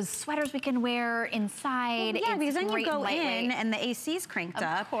those sweaters we can wear inside. Well, yeah, because then you go in and the AC's cranked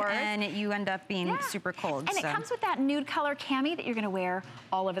up, and you end up being super cold. And it comes with that nude color cami that you're gonna wear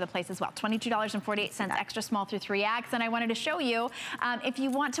all over the place as well. $22.48, extra small through 3X. And I wanted to show you, if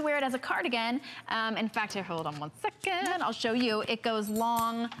you want to wear it as a cardigan, in fact, here, hold on one second, I'll show you. It goes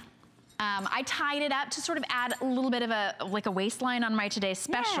long. I tied it up to sort of add a little bit of like a waistline on my today's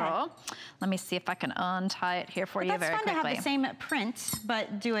special. Let me see if I can untie it here for you very quickly. That's fun to have the same print,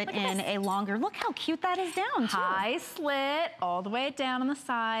 but do it in a longer. Look how cute that is down, too. High slit all the way down on the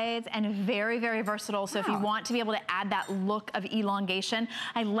sides, and very, very versatile. So if you want to be able to add that look of elongation,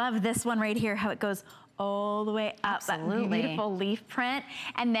 I love this one right here, how it goes all the way up, that beautiful leaf print.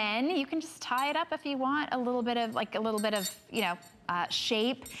 And then you can just tie it up if you want a little bit of, you know,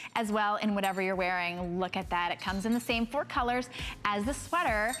 shape as well in whatever you're wearing. Look at that. It comes in the same 4 colors as the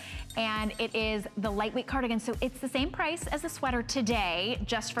sweater, and it is the lightweight cardigan. So it's the same price as the sweater today,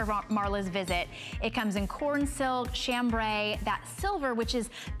 just for Marla's visit. It comes in corn silk, chambray, that silver, which is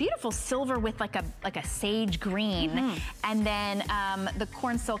beautiful silver with like a sage green. And then the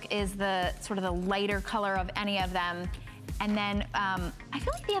corn silk is the sort of the lighter color of any of them. And then I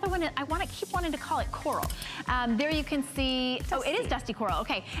feel like the other one, I keep wanting to call it coral. There you can see, oh, it is dusty coral,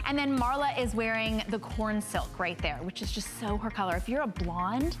 okay. And then Marla is wearing the corn silk right there, which is just so her color. If you're a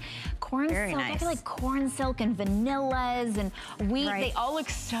blonde, corn silk, I feel like corn silk and vanillas and wheat, they all look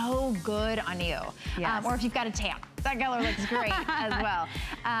so good on you. Or if you've got a tan. That color looks great as well.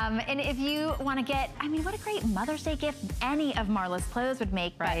 And if you want to get, I mean, what a great Mother's Day gift any of Marla's clothes would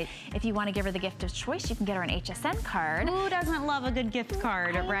make. But if you want to give her the gift of choice, you can get her an HSN card. Who doesn't love a good gift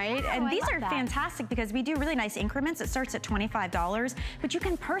card, right? And these are fantastic because we do really nice increments. It starts at $25, but you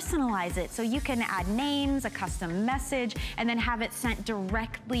can personalize it. So you can add names, a custom message, and then have it sent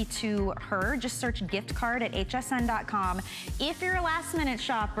directly to her. Just search gift card at hsn.com. If you're a last minute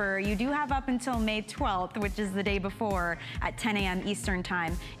shopper, you do have up until May 12th, which is the day before at 10 a.m. Eastern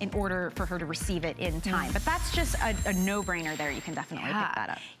time in order for her to receive it in time. But that's just a no-brainer there. You can definitely pick that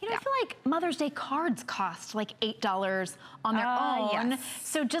up. You know, I feel like Mother's Day cards cost like $8 on their own.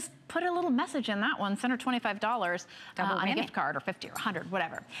 So just put a little message in that one, send her $25 on a gift card, or 50 or 100,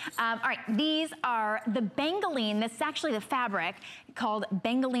 whatever. All right, these are the Bengaline. This is actually the fabric called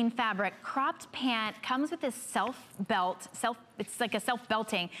Bengaline fabric. Cropped pant, comes with this self-belt, it's like a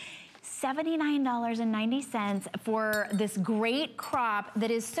self-belting. $79.90 for this great crop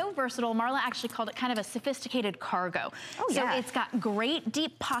that is so versatile. Marla actually called it kind of a sophisticated cargo. So it's got great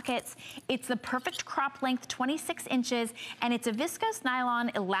deep pockets. It's the perfect crop length, 26 inches, and it's a viscose nylon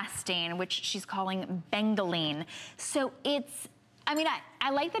elastane, which she's calling Bengaline. So it's, I mean, I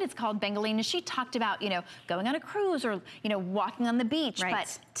like that it's called Bengaline, and she talked about, you know, going on a cruise or, you know, walking on the beach.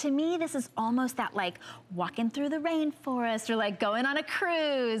 But to me, this is almost that like walking through the rainforest or like going on a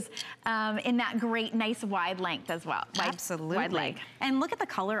cruise in that great, nice wide length as well. Absolutely. Wide leg. And look at the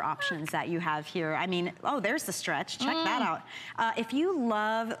color options that you have here. I mean, oh, there's the stretch. Check that out. If you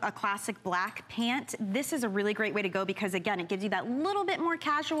love a classic black pant, this is a really great way to go because, again, it gives you that little bit more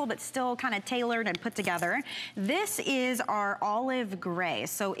casual but still kind of tailored and put together. This is our olive gray. gray.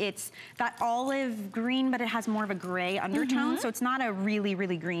 So it's that olive green, but it has more of a gray undertone. So it's not a really,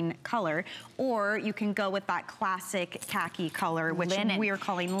 really green color. Or you can go with that classic khaki color, which we are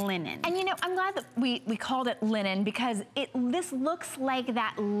calling linen. And you know, I'm glad that we called it linen, because this looks like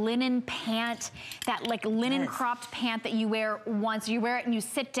that linen pant, that like linen cropped pant that you wear once. You wear it and you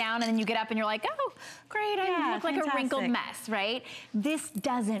sit down and then you get up and you're like, oh, great, I look like a wrinkled mess, right? This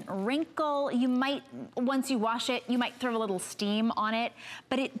doesn't wrinkle. You might, once you wash it, you might throw a little steam on it,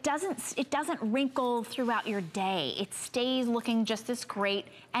 but it doesn't wrinkle throughout your day. It stays looking just as great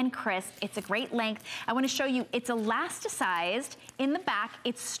and crisp. It's a great length. I want to show you, it's elasticized in the back.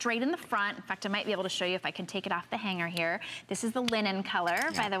 It's straight in the front. In fact, I might be able to show you if I can take it off the hanger here. This is the linen color,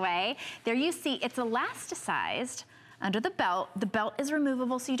 by the way. There you see, it's elasticized under the belt. The belt is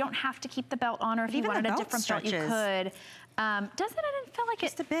removable, so you don't have to keep the belt on, or if you wanted a different belt, you could. Does it? I didn't feel like it.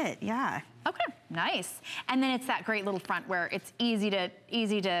 Just a bit, yeah. Okay, nice. And then it's that great little front where it's easy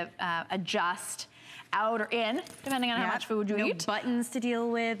to adjust out or in, depending on how much food you eat. No buttons to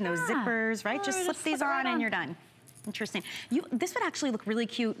deal with, no zippers, right? Just slip these on and you're done. Interesting. This would actually look really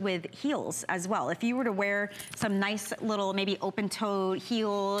cute with heels as well. If you were to wear some nice little maybe open-toed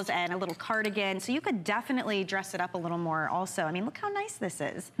heels and a little cardigan, so you could definitely dress it up a little more also. I mean, look how nice this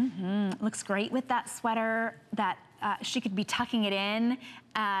is. Looks great with that sweater that she could be tucking it in.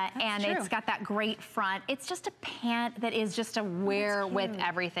 And it's got that great front. It's just a pant that is just a wear with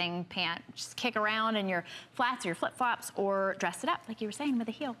everything pant. Just kick around in your flats or your flip-flops, or dress it up, like you were saying, with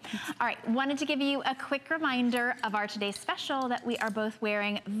a heel. All right, wanted to give you a quick reminder of our today's special that we are both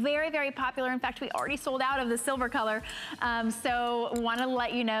wearing. Very, very popular. In fact, we already sold out of the silver color. So want to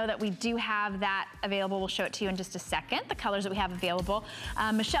let you know that we do have that available. We'll show it to you in just a second, the colors that we have available.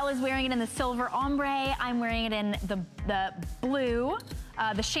 Michelle is wearing it in the silver ombre. I'm wearing it in the blue,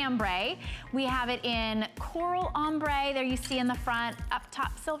 the chambray. We have it in coral ombre, there you see in the front, up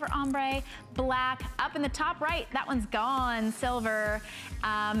top silver ombre, black, up in the top right, that one's gone, silver.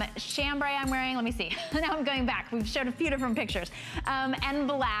 Chambray I'm wearing, let me see, now I'm going back, we've showed a few different pictures. And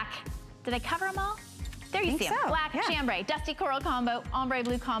black, did I cover them all? There you see them. Black, chambray, dusty coral combo, ombre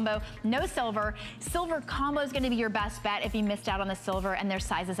blue combo, no silver. Silver combo is going to be your best bet if you missed out on the silver, and their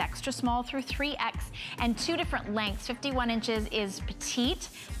size is extra small through 3X, and 2 different lengths. 51 inches is petite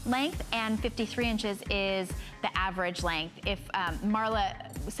length, and 53 inches is the average length. If Marla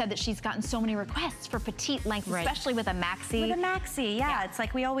said that she's gotten so many requests for petite length, especially with a maxi. With a maxi, it's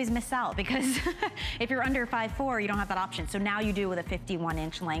like we always miss out, because if you're under 5'4", you don't have that option. So now you do with a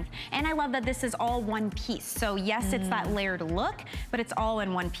 51-inch length. And I love that this is all one piece. So yes, it's that layered look, but it's all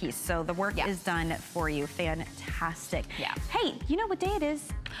in one piece. So the work is done for you. Fantastic. Hey, you know what day it is?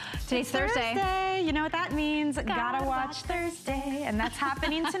 Today's Thursday. You know what that means. Gotta watch Thursday. And that's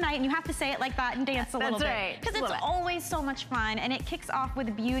happening tonight. And you have to say it like that and dance a little bit. Because it's always so much fun. And it kicks off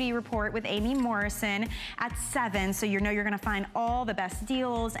with Beauty Report with Amy Morrison at 7. So you know you're going to find all the best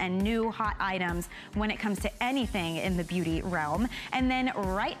deals and new hot items when it comes to anything in the beauty realm. And then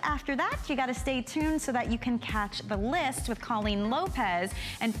right after that, you got to stay tuned so that you can catch The List with Colleen Lopez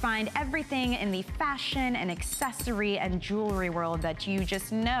and find everything in the fashion and accessory and jewelry world that you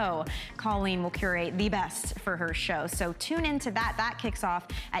just know Colleen will curate the best for her show. So tune into that. That kicks off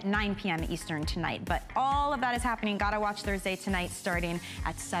at 9 p.m. Eastern tonight. But all of that is happening. Gotta watch Thursday tonight starting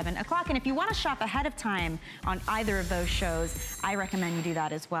at 7 o'clock. And if you want to shop ahead of time on either of those shows, I recommend you do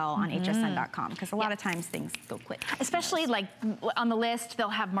that as well on hsn.com, because a lot of times things go quick. Especially like on The List, they'll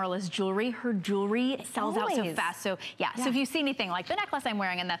have Marla's jewelry. Her jewelry sells out so fast. So so if you see anything like the necklace I'm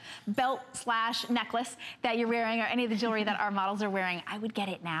wearing and the belt / necklace that you're wearing, or any of the jewelry that our models are wearing, I would get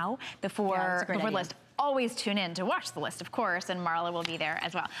it now before The List. Always tune in to watch The List, of course, and Marla will be there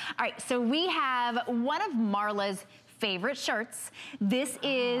as well. All right, so we have one of Marla's favorite shirts. This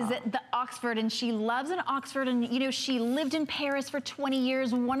is the Oxford, and she loves an Oxford, and you know, she lived in Paris for 20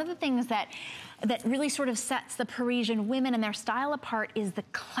 years. One of the things that really sort of sets the Parisian women and their style apart is the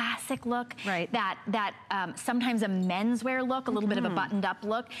classic look, that sometimes a menswear look, a little bit of a buttoned up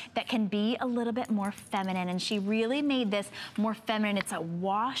look that can be a little bit more feminine, and she really made this more feminine. It's a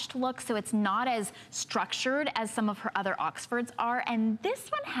washed look, so it's not as structured as some of her other Oxfords are, and this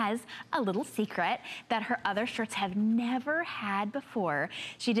one has a little secret that her other shirts have never had before.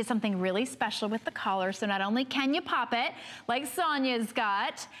 She did something really special with the collar, so not only can you pop it like Sonia's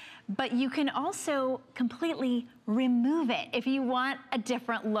got, but you can also completely remove it if you want a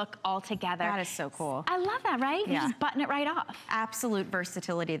different look altogether. That is so cool. I love that, right? Yeah. You just button it right off. Absolute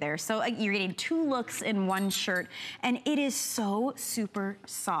versatility there. So you're getting 2 looks in one shirt, and it is so super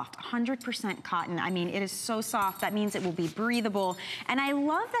soft, 100% cotton. I mean, it is so soft. That means it will be breathable. And I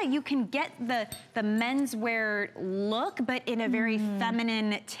love that you can get the menswear look, but in a very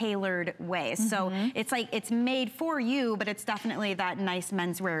feminine, tailored way. So it's like it's made for you, but it's definitely that nice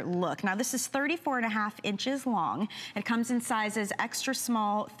menswear look. Now, this is 34.5 inches long. It comes in sizes extra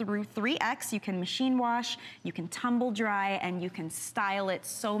small through 3X. You can machine wash, you can tumble dry, and you can style it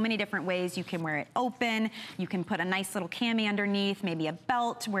so many different ways. You can wear it open, you can put a nice little cami underneath, maybe a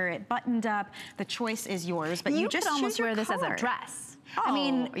belt, wear it buttoned up. The choice is yours, but you just could almost wear this as a color. Dress. Oh, I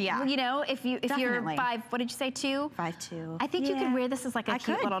mean, yeah. you know, if you're Definitely. 5, what did you say, 2? 5'2". I think you could wear this as like a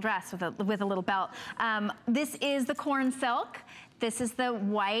cute little dress with a little belt. This is the corn silk. This is the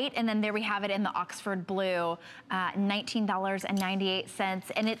white, and then there we have it in the Oxford blue, $19.98,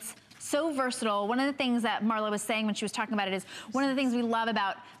 and it's so versatile. One of the things that Marla was saying when she was talking about it is one of the things we love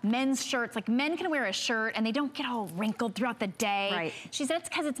about men's shirts, like men can wear a shirt and they don't get all wrinkled throughout the day. Right. She said it's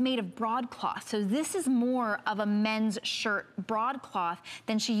because it's made of broadcloth. So this is more of a men's shirt broadcloth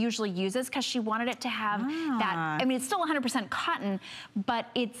than she usually uses because she wanted it to have that. I mean, it's still 100% cotton, but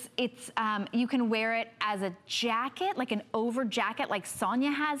it's you can wear it as a jacket, like an over jacket, like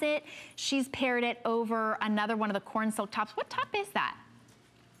Sonia has it. She's paired it over another one of the corn silk tops. What top is that?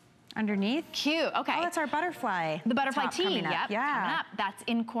 Underneath? Cute, okay. Oh, that's our butterfly. The butterfly top tee, coming up. yep, coming up. That's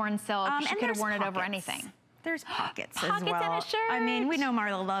in corn silk. She could have worn it over anything. There's pockets as Pockets well. in a shirt. I mean, we know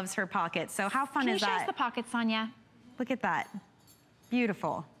Marla loves her pockets, so how fun is that? Can you show us the pockets, Sonia? Look at that.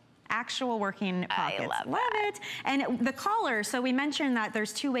 Beautiful. Actual working pockets. I love it. And the collar, so we mentioned that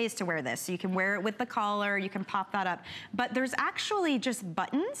there's 2 ways to wear this. So you can wear it with the collar, you can pop that up, but there's actually just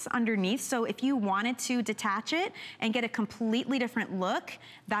buttons underneath. So if you wanted to detach it and get a completely different look,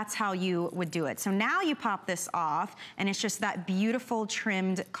 that's how you would do it. So now you pop this off and it's just that beautiful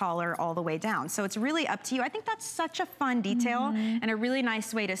trimmed collar all the way down. So it's really up to you. I think that's such a fun detail and a really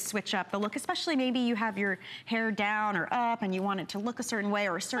nice way to switch up the look, especially maybe you have your hair down or up and you want it to look a certain way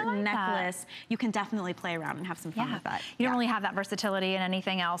or a certain necklace, you can definitely play around and have some fun with that. You don't really have that versatility in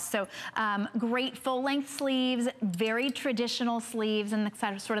anything else. So great full length sleeves, very traditional sleeves and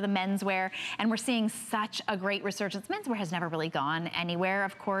sort of the menswear. And we're seeing such a great resurgence. Menswear has never really gone anywhere,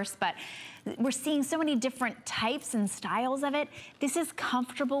 of course, but we're seeing so many different types and styles of it. This is a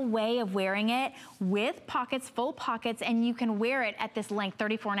comfortable way of wearing it with pockets, full pockets, and you can wear it at this length,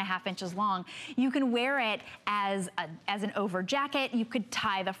 34.5 inches long. You can wear it as an over jacket. You could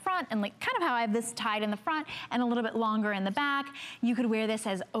tie the front and like kind of how I have this tied in the front and a little bit longer in the back. You could wear this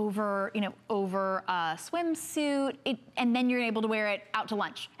as over, you know, over a swimsuit, and then you're able to wear it out to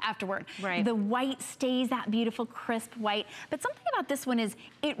lunch afterward. Right. The white stays that beautiful crisp white, but something about this one is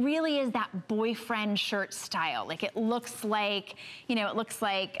it really is that boyfriend shirt style. Like it looks like, you know,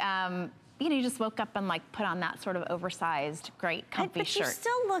 you know, you just woke up and like put on that sort of oversized, great, comfy shirt. But you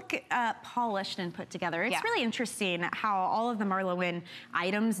still look polished and put together. It's really interesting how all of the MarlaWynne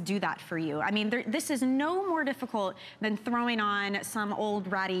items do that for you. I mean, this is no more difficult than throwing on some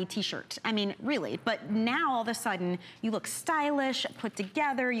old ratty t-shirt. I mean, really. But now all of a sudden, you look stylish, put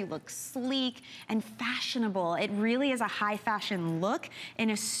together, you look sleek and fashionable. It really is a high fashion look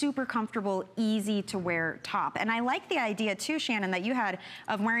and a super comfortable, easy to wear top. And I like the idea too, Shannon, that you had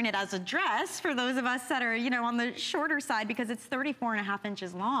of wearing it as a dress for those of us that are, you know, on the shorter side because it's 34.5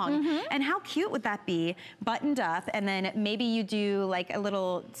 inches long. And how cute would that be? Buttoned up, and then maybe you do like a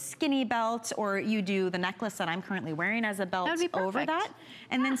little skinny belt, or you do the necklace that I'm currently wearing as a belt over that,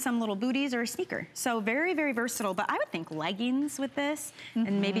 and then some little booties or a sneaker. So very, very versatile, but I would think leggings with this,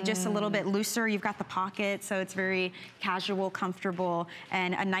 and maybe just a little bit looser. You've got the pocket, so it's very casual, comfortable,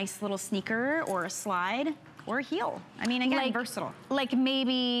 and a nice little sneaker or a slide. Or a heel. I mean, again, like, versatile. Like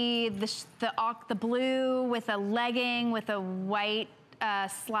maybe the blue with a legging with a white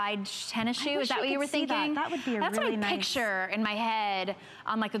slide tennis shoe. Is that what you were thinking? That would be a That's really what I nice picture in my head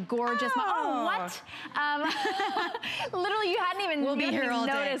on like a gorgeous. Oh, what? Literally, you hadn't even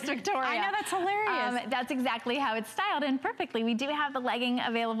noticed, Victoria. I know, that's hilarious. That's exactly how it's styled, and perfectly. We do have the legging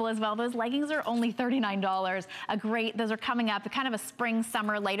available as well. Those leggings are only $39. Those are coming up. Kind of a spring,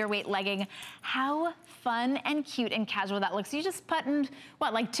 summer, lighter weight legging. How fun and cute and casual that looks. You just buttoned,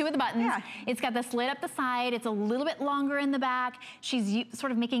 what, like 2 of the buttons. Yeah. It's got the slit up the side. It's a little bit longer in the back. She's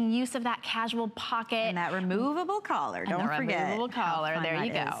sort of making use of that casual pocket. And that removable collar, don't forget. Removable collar, there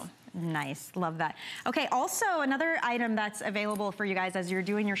you go. Nice, love that. Okay, also another item that's available for you guys as you're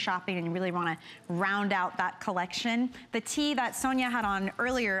doing your shopping and you really wanna round out that collection, the tee that Sonia had on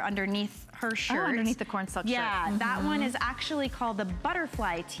earlier underneath her shirt. Oh, underneath the corn silk shirt. Yeah, that one is actually called the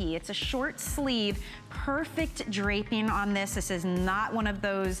butterfly tee. It's a short sleeve, perfect draping on this. This is not one of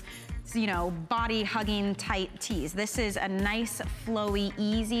those, you know, body hugging tight tees. This is a nice, flowy,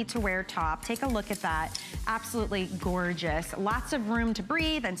 easy to wear top. Take a look at that. Absolutely gorgeous. Lots of room to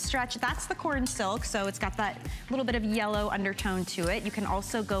breathe and stretch. That's the corn silk, so it's got that little bit of yellow undertone to it. You can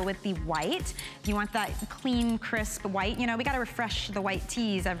also go with the white. If you want that clean, crisp white, you know, we gotta refresh the white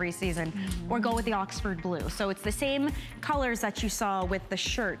tees every season, or go with the Oxford blue. So it's the same colors that you saw with the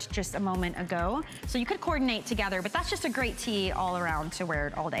shirt just a moment ago. So you could coordinate together, but that's just a great tee all around to wear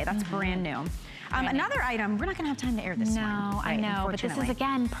it all day. That's brand new. Another item, we're not gonna have time to air this one. No, I know, but this is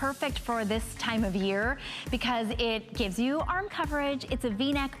again perfect for this time of year because it gives you arm coverage. It's a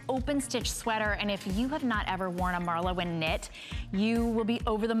V-neck open stitch sweater, and if you have not ever worn a MarlaWynne knit, you will be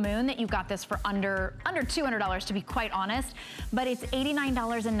over the moon that you got this for under $200, to be quite honest. But it's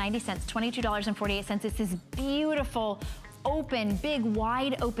 $89.90, $22.48. It's this beautiful open, big,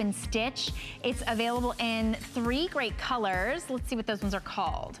 wide open stitch. It's available in 3 great colors. Let's see what those ones are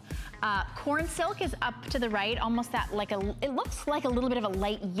called. Corn silk is up to the right, almost that like it looks like a little bit of a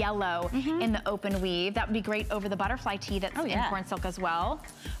light yellow in the open weave. That would be great over the butterfly tee that's in corn silk as well.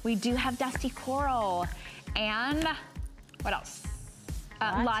 We do have dusty coral and what else?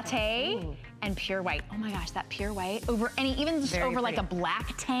 Latte. Ooh. And pure white. Oh my gosh, that pure white over any, even just over like a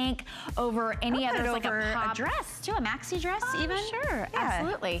black tank, over any other, like a pop dress too, a maxi dress even. Sure,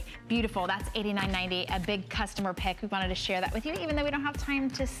 absolutely. Beautiful, that's $89.90, a big customer pick. We wanted to share that with you, even though we don't have time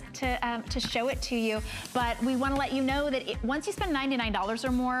to show it to you. But we wanna let you know that once you spend $99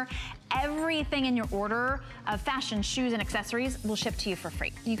 or more, everything in your order of fashion, shoes, and accessories will ship to you for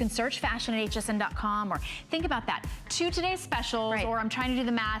free. You can search fashion at hsn.com or think about that. 2 today's specials, or I'm trying to do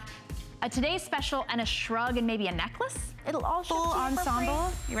the math, a today's special and a shrug and maybe a necklace. It'll all ship to you for free. Full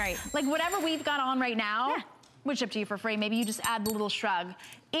ensemble. Right. Like whatever we've got on right now would ship to you for free. Maybe you just add the little shrug.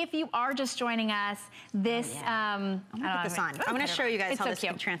 If you are just joining us, this, I'm gonna put this on. I'm gonna show you guys how this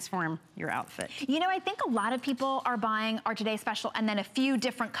can transform your outfit. You know, I think a lot of people are buying our today's special and then a few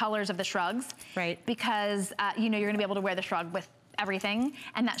different colors of the shrugs. Right. Because, you know, you're gonna be able to wear the shrug with everything,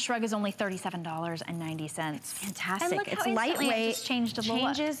 and that shrug is only $37.90. Fantastic. And it's lightweight. It just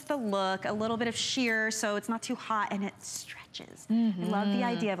changes the look, a little bit of sheer, so it's not too hot, and it stretches. I love the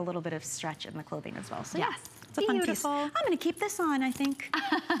idea of a little bit of stretch in the clothing as well. So yes. It's a fun piece. I'm gonna keep this on, I think.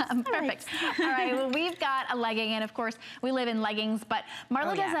 Perfect. All right, well, we've got a legging, and of course, we live in leggings, but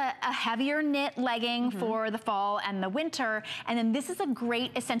Marla does a heavier knit legging for the fall and the winter, and then this is a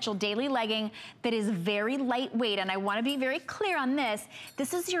great essential daily legging that is very lightweight, and I wanna be very clear on this.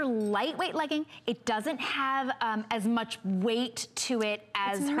 This is your lightweight legging. It doesn't have as much weight to it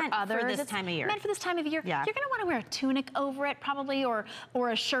as her others. For this time of year. Meant for this time of year. Yeah. You're gonna wanna wear a tunic over it, probably, or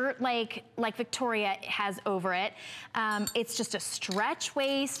a shirt like Victoria has over it. It's just a stretch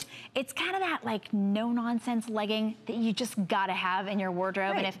waist. It's kind of that like no-nonsense legging that you just gotta have in your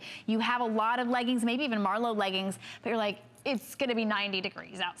wardrobe. And if you have a lot of leggings, maybe even Marlo leggings, but you're like, it's gonna be 90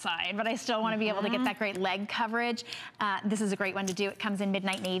 degrees outside, but I still wanna be able to get that great leg coverage. This is a great one to do. It comes in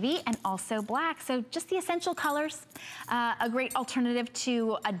midnight navy and also black. So just the essential colors. A great alternative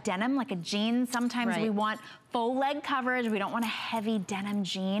to a denim, like a jean. Sometimes we want full leg coverage. We don't want a heavy denim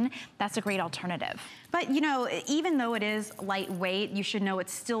jean. That's a great alternative. But you know, even though it is lightweight, you should know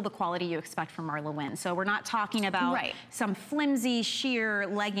it's still the quality you expect from MarlaWynne. So we're not talking about some flimsy, sheer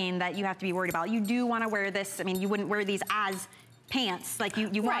legging that you have to be worried about. You do want to wear this. I mean, you wouldn't wear these as pants. Like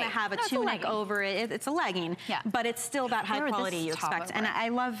you want to have a tunic over it. It's a legging, but it's still that high quality you expect. And I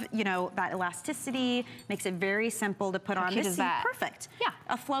love, you know, that elasticity makes it very simple to put on. This is perfect. Yeah.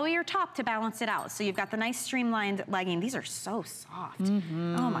 A flowier top to balance it out. So you've got the nice streamlined legging. These are so soft.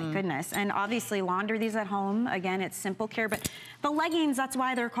 Oh my goodness. And obviously launder these at home. Again, it's simple care, but the leggings, that's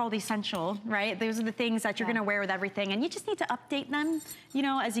why they're called essential, right? Those are the things that you're gonna wear with everything, and you just need to update them, you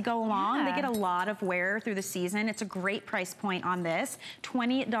know, as you go along. They get a lot of wear through the season. It's a great price point on this.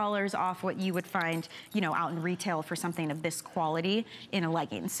 $20 off what you would find, you know, out in retail for something of this quality in a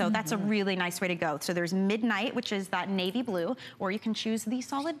legging. So that's a really nice way to go. So there's midnight, which is that navy blue, or you can choose the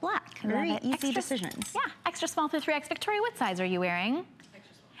solid black. Very easy decisions. Yeah, extra small through 3X. Victoria, what size are you wearing?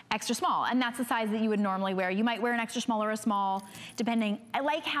 Extra small, and that's the size that you would normally wear. You might wear an extra small or a small, depending. I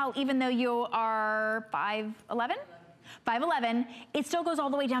like how even though you are 5'11", 5'11", it still goes all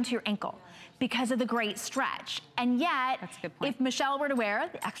the way down to your ankle because of the great stretch. And yet, if Michelle were to wear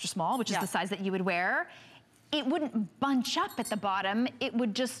the extra small, which is the size that you would wear, it wouldn't bunch up at the bottom. It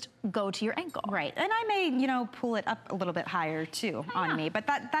would just go to your ankle. Right, and I may, you know, pull it up a little bit higher too on me, but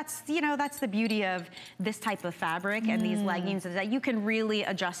that's, you know, that's the beauty of this type of fabric and these leggings, is that you can really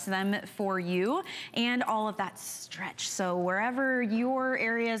adjust them for you and all of that stretch. So wherever your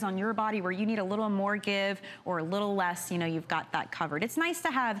areas on your body where you need a little more give or a little less, you know, you've got that covered. It's nice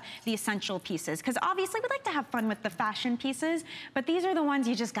to have the essential pieces, because obviously we like to have fun with the fashion pieces, but these are the ones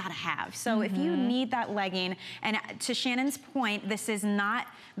you just gotta have. So if you need that legging, and to Shannon's point, this is not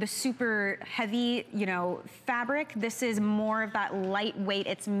the super heavy, you know, fabric. This is more of that lightweight.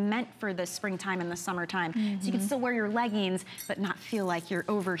 It's meant for the springtime and the summertime. So you can still wear your leggings, but not feel like you're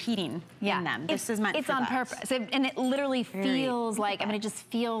overheating in them. This is meant for that. It's on purpose. And it literally feels like, I mean, it just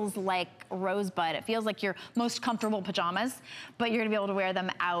feels like Rosebud. It feels like your most comfortable pajamas, but you're gonna be able to wear them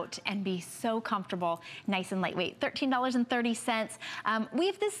out and be so comfortable, nice and lightweight. $13.30.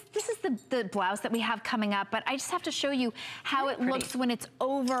 This is the blouse that we have coming up, but I just have to show you how it looks when it's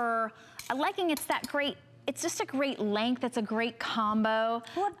over a legging. It's that great. It's just a great length. It's a great combo.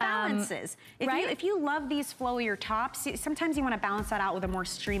 Well, it balances. If you love these flowier tops, sometimes you want to balance that out with a more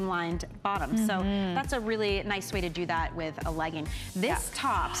streamlined bottom. So that's a really nice way to do that with a legging. This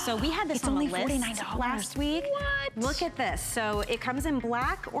top, so we had this on the list last week. What? Look at this. So it comes in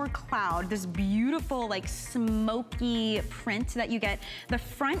black or cloud, this beautiful like smoky print that you get. The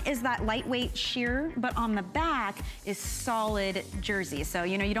front is that lightweight sheer, but on the back is solid jersey. So,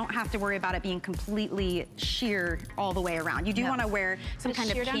 you know, you don't have to worry about it being completely sheer all the way around. You do want to wear some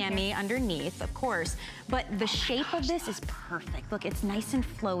kind of cami underneath, of course, but the shape of this is perfect. Look, it's nice and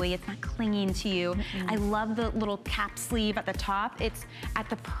flowy. It's not clinging to you. I love the little cap sleeve at the top. It's at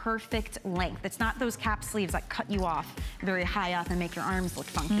the perfect length. It's not those cap sleeves that cut you off very high up and make your arms look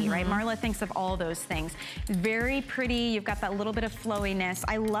funky, right? Marla thinks of all those things. Very pretty. You've got that little bit of flowiness.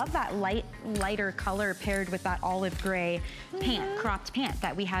 I love that lighter color paired with that olive gray pant, cropped pant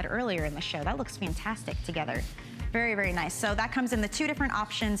that we had earlier in the show. That looks fantastic together. Very, very nice. So that comes in the two different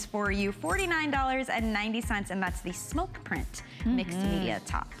options for you, $49.90, and that's the smoke print mixed media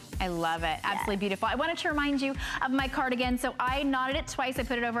top. I love it. Absolutely beautiful. I wanted to remind you of my cardigan. So I knotted it twice. I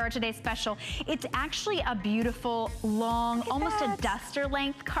put it over our today's special. It's actually a beautiful, long, almost a duster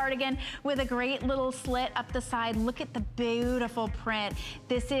length cardigan with a great little slit up the side. Look at the beautiful print.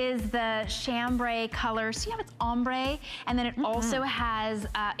 This is the chambray color. See how it's ombre? And then it also has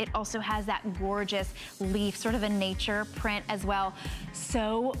that gorgeous leaf, sort of a nature print as well.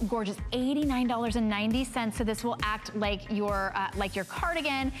 So gorgeous. $89.90. So this will act like your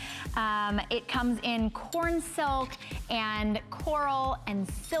cardigan. It comes in corn silk and coral and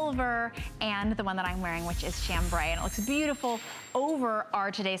silver, and the one that I'm wearing, which is chambray, and it looks beautiful over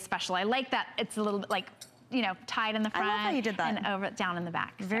our today's special. I like that it's a little bit like, you know, tied in the front. I love how you did that. And over down in the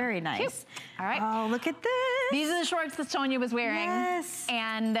back. Very nice. Cute. All right. Oh, look at this. These are the shorts that Sonia was wearing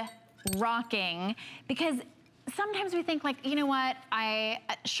and rocking, because sometimes we think like, you know what,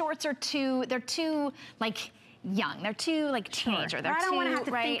 shorts are they're too like young. They're too like teenager. I don't want to have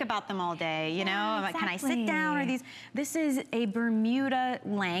to think about them all day, you know? Like, can I sit down or these? This is a Bermuda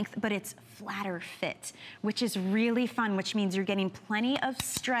length, but it's flatter fit, which is really fun, which means you're getting plenty of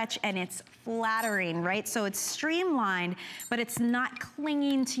stretch and it's flattering, right? So it's streamlined, but it's not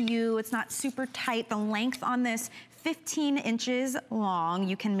clinging to you. It's not super tight. The length on this 15 inches long.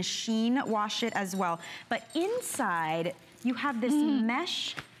 You can machine wash it as well. But inside, you have this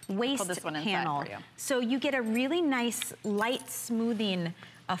mesh waist panel. So you get a really nice light smoothing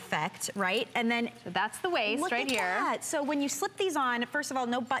effect, right? And then so that's the waist right here. That. So when you slip these on, first of all,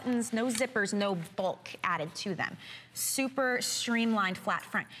 no buttons, no zippers, no bulk added to them. Super streamlined flat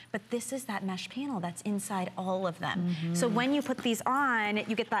front. But this is that mesh panel that's inside all of them. So when you put these on,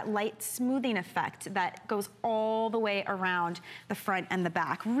 you get that light smoothing effect that goes all the way around the front and the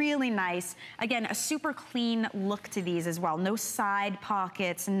back. Really nice. Again, a super clean look to these as well. No side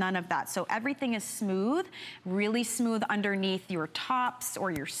pockets, none of that. So everything is smooth, really smooth underneath your tops or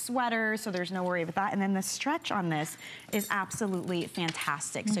your sweater, so there's no worry about that. And then the stretch on this is absolutely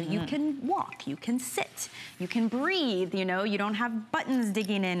fantastic. So you can walk, you can sit, you can breathe, you know, you don't have buttons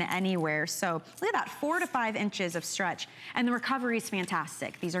digging in anywhere. So look at that, 4 to 5 inches of stretch. And the recovery is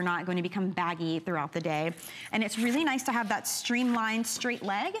fantastic. These are not going to become baggy throughout the day. And it's really nice to have that streamlined straight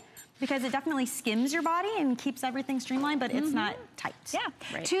leg because it definitely skims your body and keeps everything streamlined, but it's not tight. Yeah,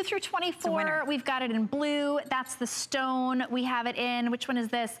 right. 2 through 24, we've got it in blue. That's the stone. We have it in, which one is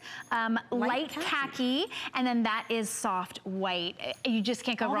this? Light khaki, and then that is soft white. You just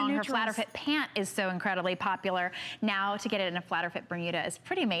can't go wrong. Her flatter fit pant is so incredibly popular. Now to get it in a flatter fit Bermuda is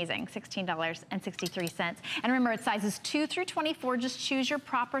pretty amazing, $16.63. And remember, it's sizes 2 through 24. Just choose your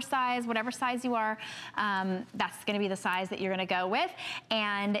proper size, whatever size you are. That's gonna be the size that you're gonna go with,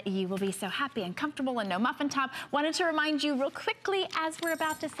 and you will be so happy and comfortable and no muffin top. Wanted to remind you real quickly as we're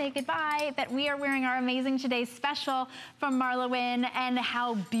about to say goodbye that we are wearing our Amazing Today's Special from MarlaWynne, and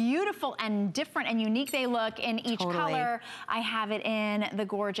how beautiful and different and unique they look in each color. I have it in the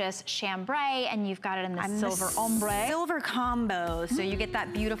gorgeous chambray, and you've got it in the silver ombre. Silver combo, so you get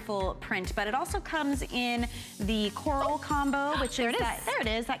that beautiful print, but it also comes in the coral combo, which is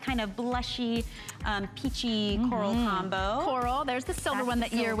that kind of blushy, peachy coral combo. Coral, there's the silver one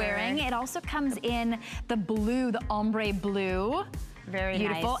that you're wearing. It also comes in the blue, the ombre blue. Very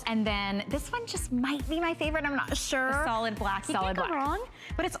beautiful. Nice. And then this one just might be my favorite, I'm not sure. The solid black. You can't go wrong,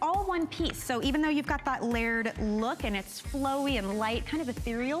 but it's all one piece. So even though you've got that layered look and it's flowy and light, kind of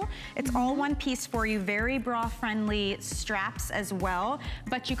ethereal, it's all one piece for you. Very bra friendly straps as well.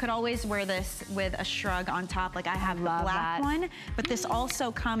 But you could always wear this with a shrug on top, like I have the black one. But this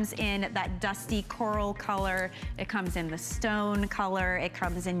also comes in that dusty coral color. It comes in the stone color. It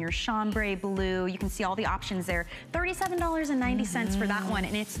comes in your chambray blue. You can see all the options there. $37.90 for that one,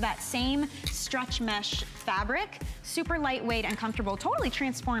 and it's that same stretch mesh fabric, super lightweight and comfortable, totally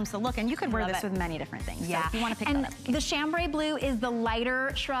transforms the look, and you could wear this with many different things. Yeah, so if you want to pick that up. The chambray blue is the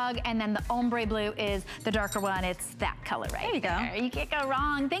lighter shrug, and then the ombre blue is the darker one. It's that color right there. There you go. You can't go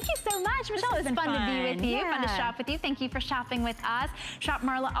wrong. Thank you so much, Michelle. It's fun to be with you, fun to shop with you. Thank you for shopping with us. Shop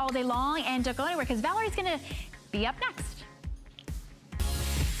Marla all day long, and don't go anywhere because Valerie's gonna be up next.